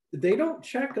 They don't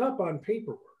check up on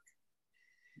paperwork.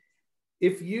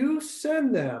 If you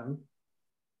send them,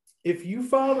 if you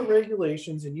follow the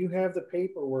regulations and you have the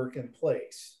paperwork in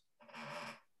place,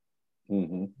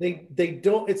 they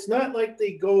don't, it's not like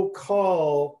they go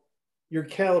call your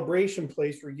calibration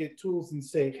place where you get tools and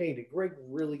say, hey, did Greg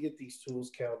really get these tools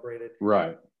calibrated?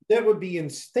 Right. That would be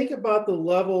think about the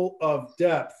level of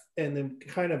depth and the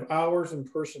kind of hours and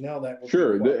personnel that will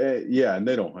and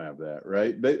they don't have that,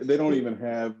 right? They don't even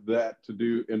have that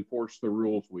to enforce the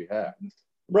rules we have.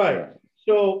 Right.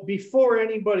 So before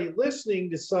anybody listening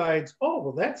decides, oh,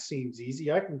 well, that seems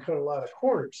easy, I can cut a lot of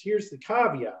corners, here's the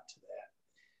caveat to that.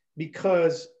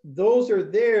 Because those are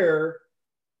there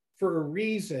for a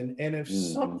reason. And if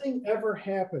something ever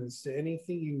happens to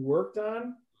anything you worked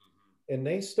on and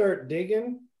they start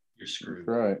digging, you're screwed.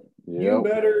 Right. Yep.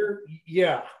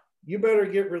 You better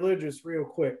get religious real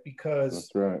quick, because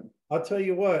that's right. I'll tell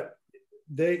you what,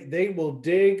 they will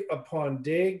dig upon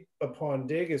dig upon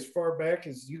dig as far back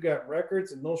as you got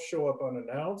records, and they'll show up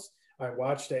unannounced. I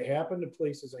watched it happen to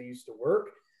places I used to work.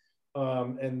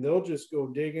 And they'll just go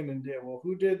digging and well,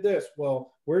 who did this?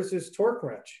 Well, where's this torque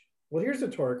wrench? Well, here's a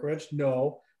torque wrench.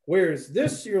 No, where's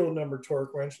this serial number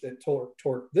torque wrench that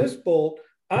torqued this bolt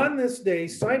on this day,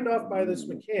 signed off by this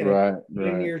mechanic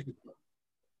 10 years ago?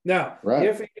 Now,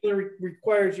 the FAA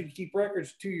requires you to keep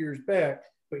records 2 years back,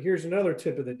 but here's another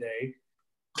tip of the day.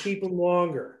 Keep them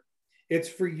longer. It's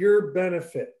for your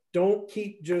benefit. Don't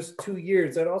keep just 2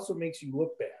 years. That also makes you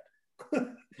look bad.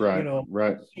 Right.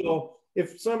 Right. So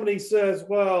if somebody says,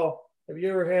 well, have you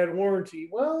ever had warranty?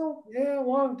 Well, yeah, a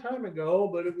long time ago,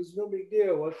 but it was no big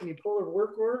deal. Well, can you pull a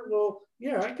work order? Well,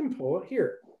 yeah, I can pull it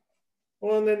here.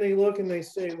 Well, and then they look and they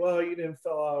say, well, you didn't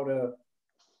fill out a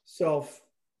self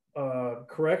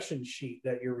correction sheet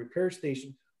at your repair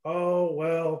station. Oh,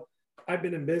 well, I've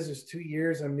been in business 2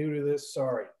 years. I'm new to this.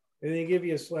 Sorry. And they give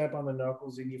you a slap on the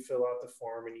knuckles and you fill out the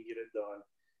form and you get it done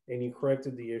and you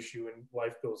corrected the issue and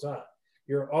life goes on.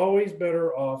 You're always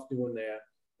better off doing that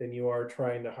than you are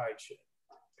trying to hide shit.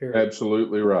 Period.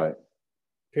 Absolutely right.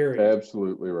 period.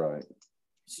 Absolutely right.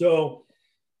 So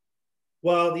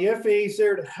while the FAA is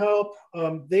there to help,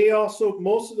 they also,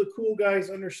 most of the cool guys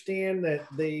understand that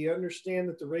the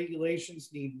regulations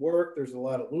need work. There's a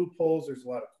lot of loopholes. There's a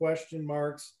lot of question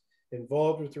marks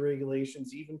involved with the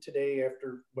regulations, even today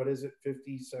after,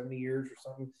 50, 70 years or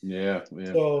something. Yeah.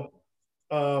 So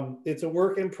it's a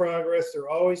work in progress. They're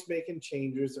always making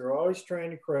changes. They're always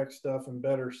trying to correct stuff and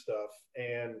better stuff.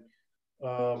 And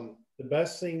the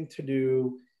best thing to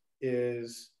do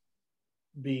is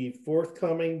be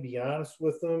forthcoming, be honest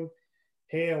with them.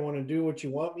 Hey, I want to do what you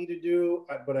want me to do,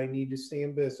 but I need to stay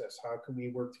in business. How can we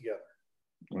work together?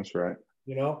 That's right.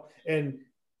 And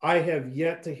I have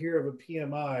yet to hear of a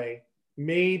PMI,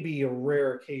 maybe a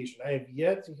rare occasion. I have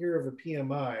yet to hear of a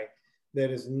PMI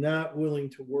that is not willing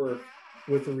to work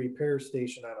with a repair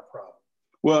station on a problem.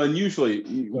 Well, and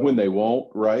usually when they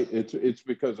won't, right, it's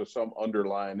because of some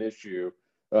underlying issue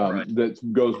that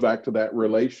goes back to that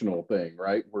relational thing,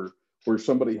 right, where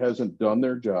somebody hasn't done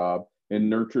their job and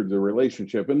nurtured the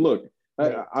relationship. And look,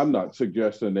 I'm not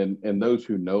suggesting, and those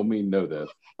who know me know this,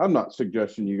 I'm not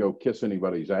suggesting you go kiss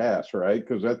anybody's ass, right,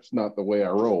 because that's not the way I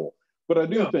roll. But I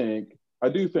do think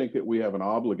that we have an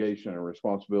obligation and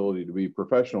responsibility to be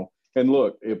professional. And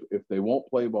look, if they won't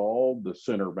play ball, the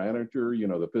center manager,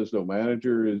 the FSDO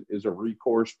manager is a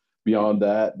recourse. Beyond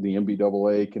that, the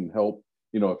MBAA can help.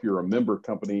 If you're a member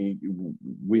company,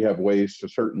 we have ways to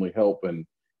certainly help and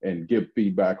give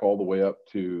feedback all the way up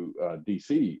to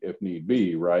DC if need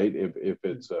be, right? If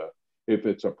it's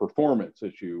a performance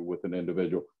issue with an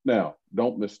individual. Now,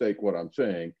 don't mistake what I'm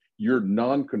saying. Your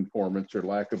non-conformance or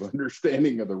lack of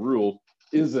understanding of the rules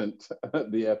isn't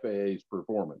the FAA's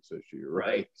performance issue,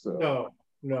 right? So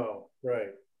no,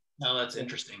 right. No, that's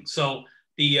interesting. So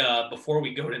the before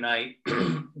we go tonight,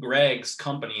 Greg's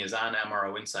company is on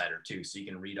MRO Insider too, so you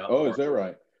can read up. Oh, is that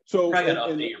right? So I got to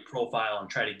update your profile and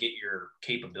try to get your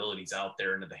capabilities out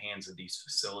there into the hands of these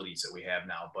facilities that we have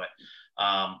now. But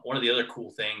one of the other cool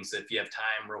things, if you have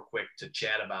time real quick to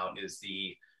chat about, is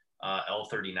the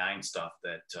L39 stuff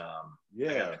that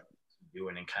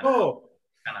doing and kind of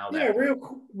how that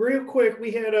real quick.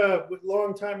 We had a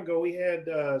long time ago. We had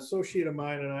associate of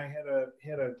mine and I had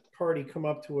a party come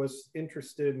up to us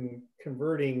interested in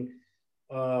converting,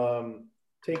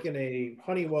 taking a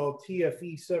Honeywell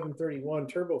TFE 731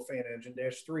 turbofan engine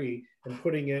 -3 and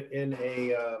putting it in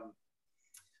an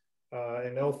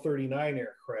L39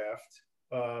 aircraft,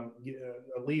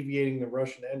 alleviating the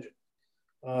Russian engine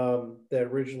that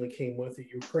originally came with the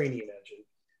Ukrainian engine.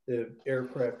 The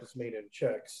aircraft was made in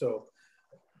Czech. So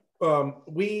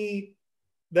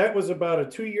that was about a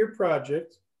 2-year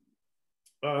project.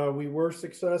 We were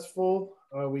successful.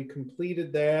 We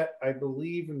completed that, I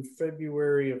believe, in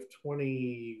February of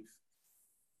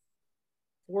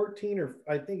 2014, or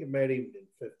I think it might even been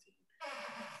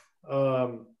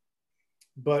 15.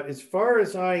 But as far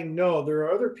as I know, there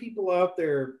are other people out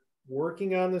there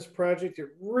working on this project. It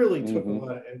really took a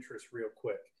lot of interest real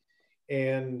quick.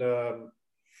 And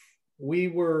we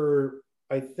were,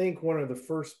 I think, one of the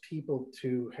first people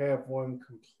to have one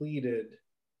completed.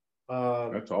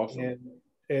 That's awesome.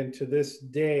 And to this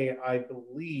day, I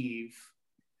believe,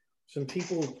 some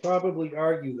people will probably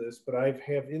argue this, but I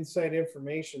have inside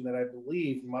information that I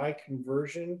believe my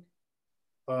conversion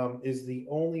is the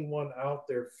only one out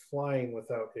there flying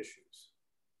without issues.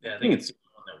 Yeah, I think it's the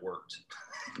one that worked.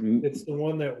 It's the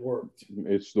one that worked.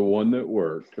 It's the one that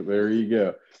worked. There you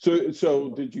go. So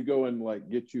did you go and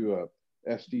get you a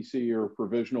STC or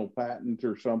provisional patent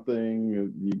or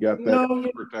something? You got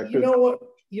that protected?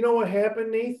 You know what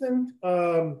happened, Nathan?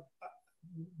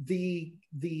 The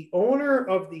owner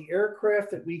of the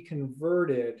aircraft that we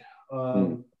converted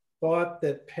thought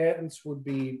that patents would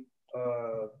be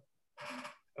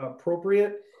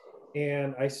appropriate,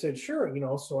 and I said sure.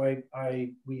 So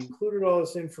we included all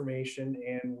this information,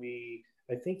 and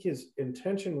I think his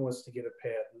intention was to get a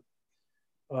patent.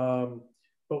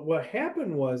 But what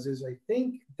happened was I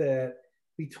think that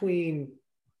between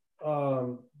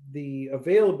the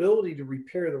availability to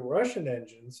repair the Russian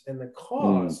engines and the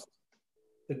cost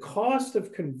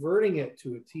of converting it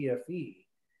to a TFE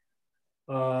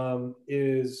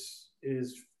is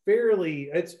fairly,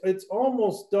 it's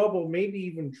almost double, maybe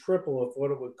even triple of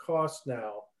what it would cost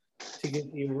now to get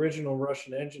the original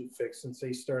Russian engine fixed since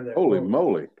they started that. Holy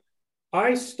moly.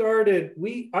 I started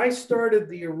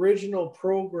the original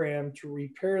program to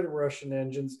repair the Russian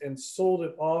engines and sold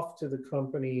it off to the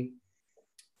company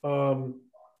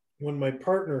when my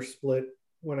partner split,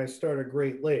 when I started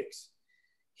Great Lakes.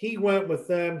 He went with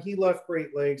them. He left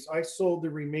Great Lakes. I sold the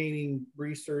remaining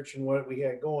research and what we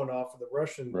had going off of the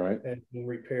Russian engine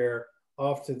repair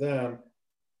off to them.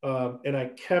 and I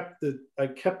kept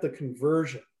the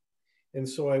conversion. And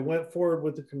so I went forward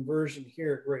with the conversion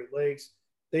here at Great Lakes.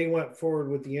 They went forward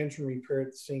with the engine repair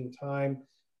at the same time.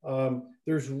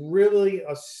 There's really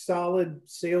a solid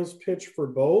sales pitch for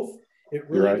both. It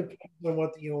really depends on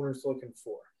what the owner's looking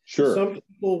for. Sure. Some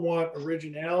people want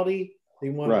originality. They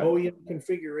want OEM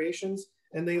configurations,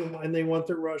 and they want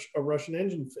a Russian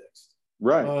engine fixed.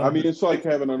 Right. I mean, it's like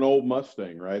having an old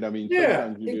Mustang, right? I mean,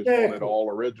 sometimes you just want it all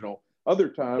original. Other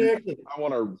times, I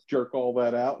want to jerk all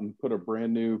that out and put a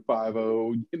brand new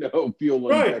 5.0,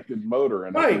 fuel-injected motor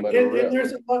in it. Right. And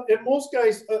there's most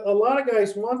guys, a lot of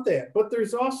guys want that. But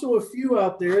there's also a few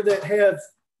out there that have,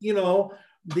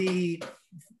 the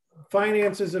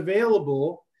finances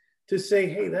available to say,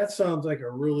 hey, that sounds like a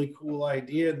really cool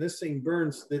idea. This thing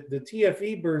burns, the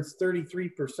TFE burns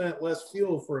 33% less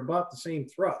fuel for about the same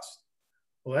thrust.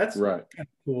 Well, that's kind of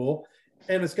cool.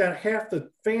 And it's got half the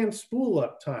fan spool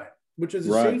up time, which is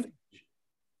a safety issue.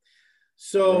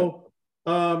 So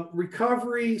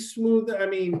recovery, smooth. I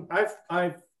mean,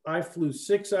 I flew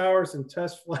 6 hours in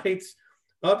test flights,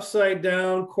 upside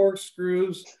down,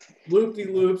 corkscrews,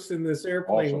 loop-de-loops in this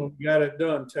airplane when we got it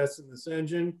done, testing this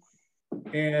engine.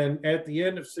 And at the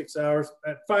end of 6 hours,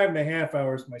 at 5.5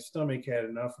 hours, my stomach had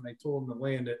enough, and I told him to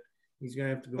land it. He's going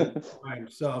to have to go by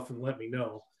himself and let me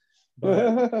know.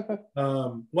 But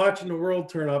watching the world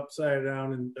turn upside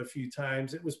down a few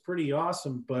times, it was pretty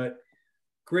awesome. But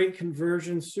great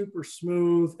conversion, super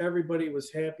smooth. Everybody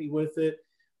was happy with it.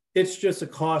 It's just a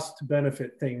cost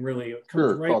benefit thing, really. It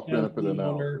comes right down to the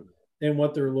owner and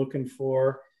what they're looking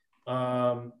for.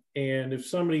 And if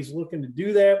somebody's looking to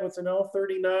do that with an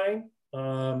L39,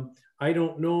 I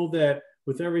don't know that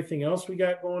with everything else we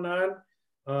got going on.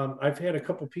 I've had a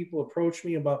couple people approach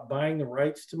me about buying the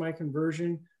rights to my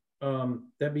conversion.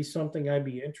 That'd be something I'd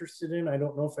be interested in. I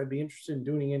don't know if I'd be interested in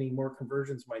doing any more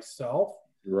conversions myself.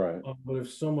 Right. But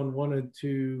if someone wanted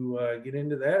to get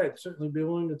into that, I'd certainly be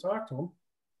willing to talk to them.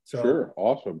 So, sure.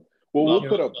 Awesome. Well, we'll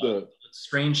put up the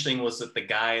strange thing was that the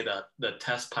guy, the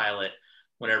test pilot,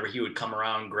 whenever he would come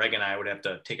around, Greg and I would have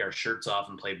to take our shirts off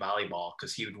and play volleyball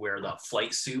because he would wear the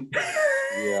flight suit.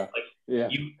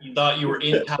 You thought you were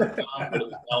in Top Gun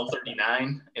with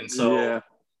L39. And so,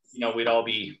 we'd all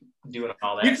be doing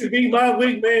all that. You could be my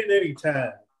wingman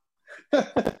anytime.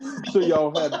 So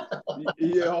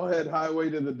y'all had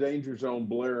Highway to the Danger Zone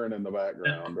blaring in the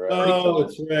background, right? Oh,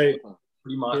 that's right.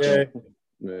 Pretty much.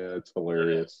 Yeah, it's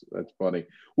hilarious. That's funny.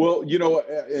 Well,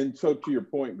 and so to your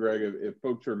point, Greg, if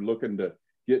folks are looking to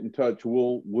get in touch,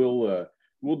 we'll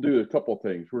do a couple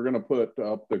things. We're going to put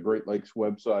up the Great Lakes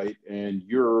website and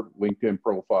your LinkedIn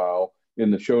profile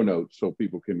in the show notes so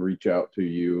people can reach out to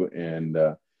you and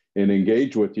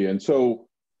engage with you. And so,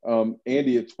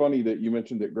 Andy, it's funny that you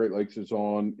mentioned that Great Lakes is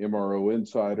on MRO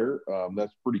Insider.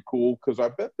 That's pretty cool because I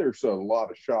bet there's a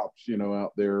lot of shops,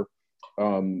 out there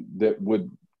that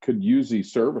could use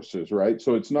these services, right?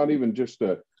 So it's not even just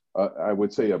I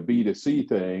would say a B2C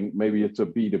thing. Maybe it's a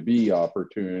B2B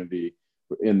opportunity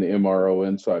in the MRO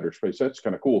Insider space. That's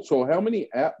kind of cool. So how many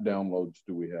app downloads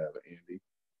do we have, Andy?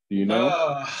 Do you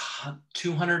know?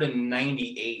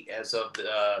 298 as of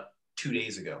 2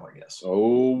 days ago, I guess.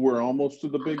 Oh, we're almost to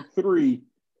the big 3.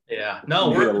 Yeah.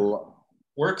 No,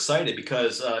 we're excited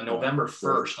because November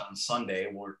 1st on Sunday,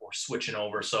 we're switching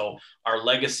over. So our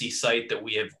legacy site that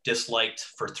we have disliked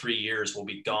for 3 years will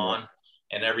be gone,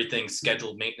 and everything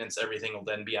scheduled maintenance, everything will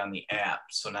then be on the app.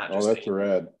 So not just that's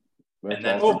rad. That's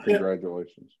awesome.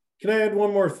 Congratulations. Can I add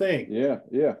one more thing? Yeah,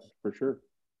 for sure.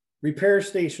 Repair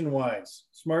station wise,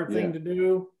 smart thing to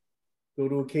do, go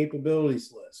to a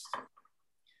capabilities list.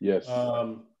 Yes.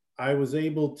 I was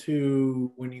able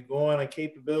to, when you go on a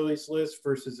capabilities list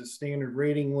versus a standard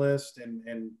rating list,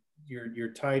 and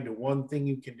you're tied to one thing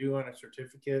you can do on a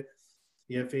certificate,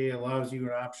 the FAA allows you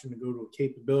an option to go to a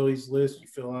capabilities list. You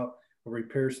fill out a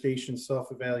repair station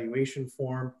self-evaluation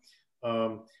form,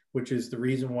 which is the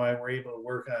reason why we're able to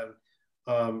work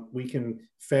on, we can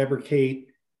fabricate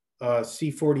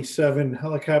C-47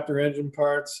 helicopter engine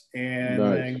parts and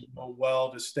then go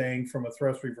well to staying from a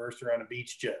thrust reverser on a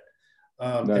beach jet.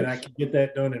 And I can get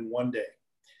that done in 1 day.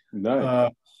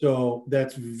 Nice. So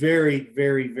that's very,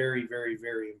 very, very, very,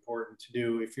 very important to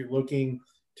do. If you're looking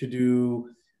to do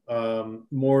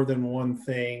more than one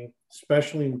thing,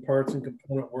 especially in the parts and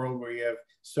component world where you have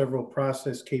several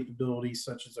process capabilities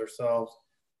such as ourselves,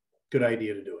 good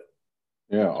idea to do it.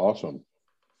 Yeah, awesome.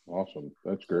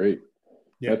 That's great.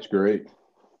 Yeah. That's great.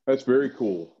 That's very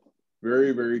cool.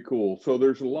 Very, very cool. So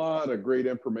there's a lot of great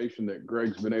information that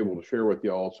Greg's been able to share with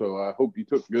y'all. So I hope you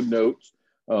took good notes.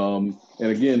 And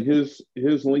again, his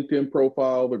LinkedIn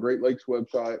profile, the Great Lakes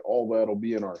website, all that'll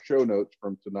be in our show notes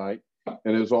from tonight.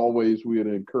 And as always, we would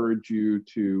encourage you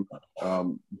to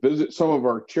visit some of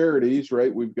our charities,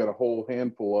 right? We've got a whole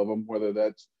handful of them, whether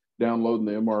that's downloading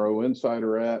the MRO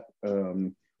Insider app.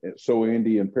 So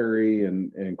Andy and Perry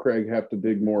and Craig have to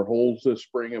dig more holes this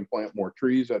spring and plant more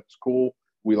trees. That's cool.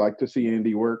 We like to see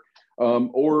Andy work.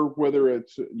 Or whether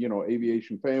it's,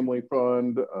 Aviation Family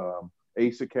Fund,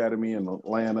 ACE Academy in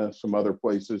Atlanta, some other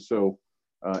places. So,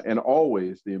 and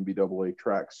always the MBAA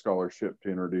Track Scholarship to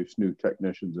introduce new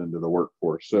technicians into the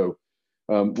workforce. So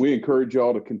we encourage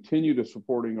y'all to continue to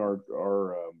supporting our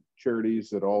charities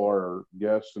that all our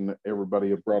guests and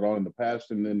everybody have brought on in the past.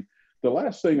 And then the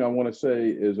last thing I want to say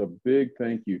is a big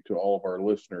thank you to all of our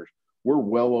listeners. We're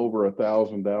well over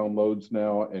 1,000 downloads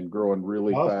now and growing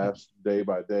really fast day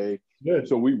by day. Good.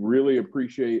 So we really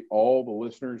appreciate all the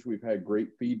listeners. We've had great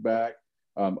feedback.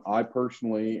 I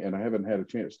personally, and I haven't had a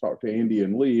chance to talk to Andy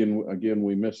and Lee, and again,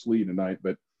 we missed Lee tonight,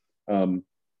 but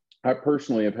I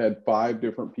personally have had 5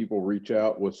 different people reach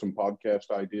out with some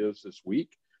podcast ideas this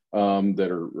week that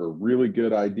are really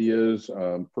good ideas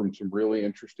from some really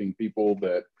interesting people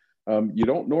that you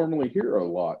don't normally hear a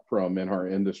lot from in our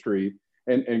industry.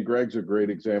 And Greg's a great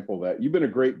example of that. You've been a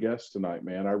great guest tonight,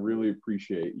 man. I really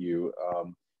appreciate you.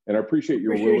 And I appreciate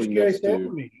your willingness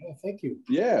to. Yeah, thank you.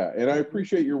 Yeah, and I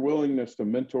appreciate your willingness to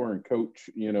mentor and coach,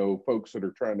 folks that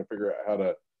are trying to figure out how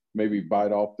to maybe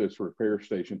bite off this repair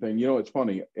station thing. It's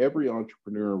funny. Every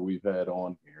entrepreneur we've had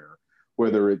on here,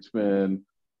 whether it's been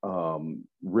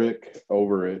Rick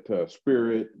over at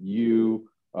Spirit,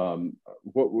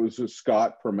 what was this,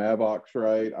 Scott from Avox,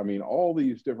 right? I mean, all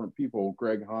these different people,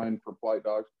 Greg Hine for Flight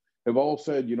Dogs, have all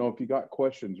said, if you got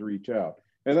questions, reach out.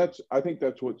 And I think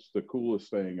that's what's the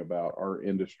coolest thing about our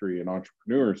industry and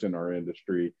entrepreneurs in our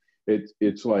industry.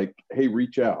 It's like, hey,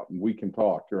 reach out and we can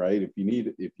talk, right? If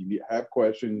you have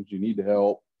questions, you need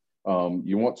help,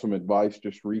 you want some advice,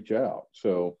 just reach out.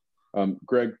 So,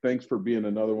 Greg, thanks for being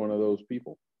another one of those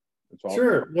people. It's awesome.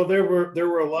 Sure. Well, there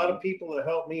were a lot of people that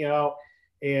helped me out,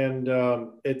 and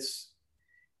that's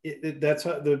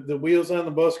how the wheels on the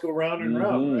bus go round and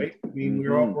round, right? I mean,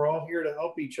 we're all here to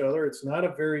help each other. It's not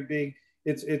a very big.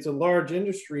 It's a large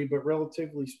industry, but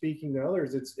relatively speaking to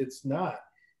others, it's not.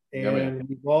 And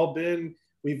we've all been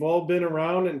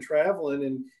around and traveling,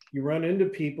 and you run into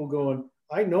people going,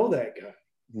 I know that guy.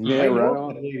 Yeah, I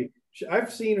know that lady.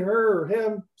 I've seen her or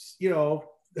him,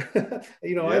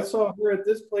 I saw her at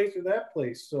this place or that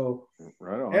place. So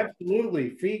right on.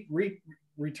 Absolutely.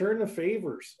 Return the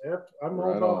favors. I'm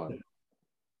all about that.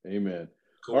 Amen.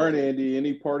 Cool. All right, Andy,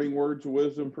 any parting words of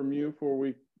wisdom from you before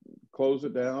we close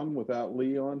it down without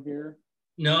Lee on here?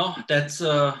 No, that's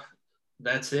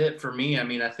it for me. I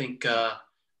mean, I think I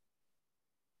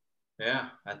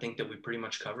think that we pretty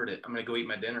much covered it. I'm gonna go eat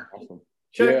my dinner. Awesome.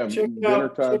 Check out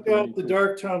the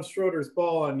Darktown Strutters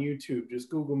Ball on YouTube. Just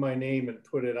Google my name and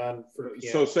put it on for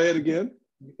piano. So say it again.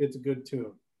 It's a good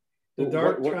tune. The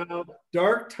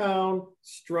Darktown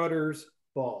Strutters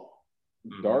Ball.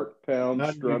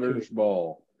 Darktown Strutters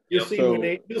Ball.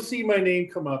 You'll see my name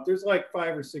come up. There's like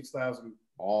 5,000 or 6,000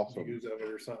 views of it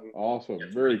or something. Awesome.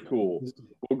 Very cool.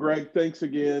 Well, Greg, thanks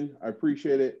again. I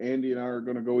appreciate it. Andy and I are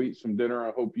going to go eat some dinner.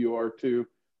 I hope you are too.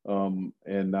 And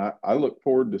I look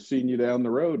forward to seeing you down the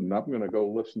road, and I'm going to go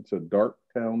listen to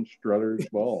Darktown Strutters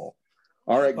Ball.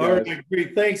 All right, guys. All right,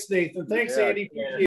 great. Thanks, Nathan. Thanks, Andy.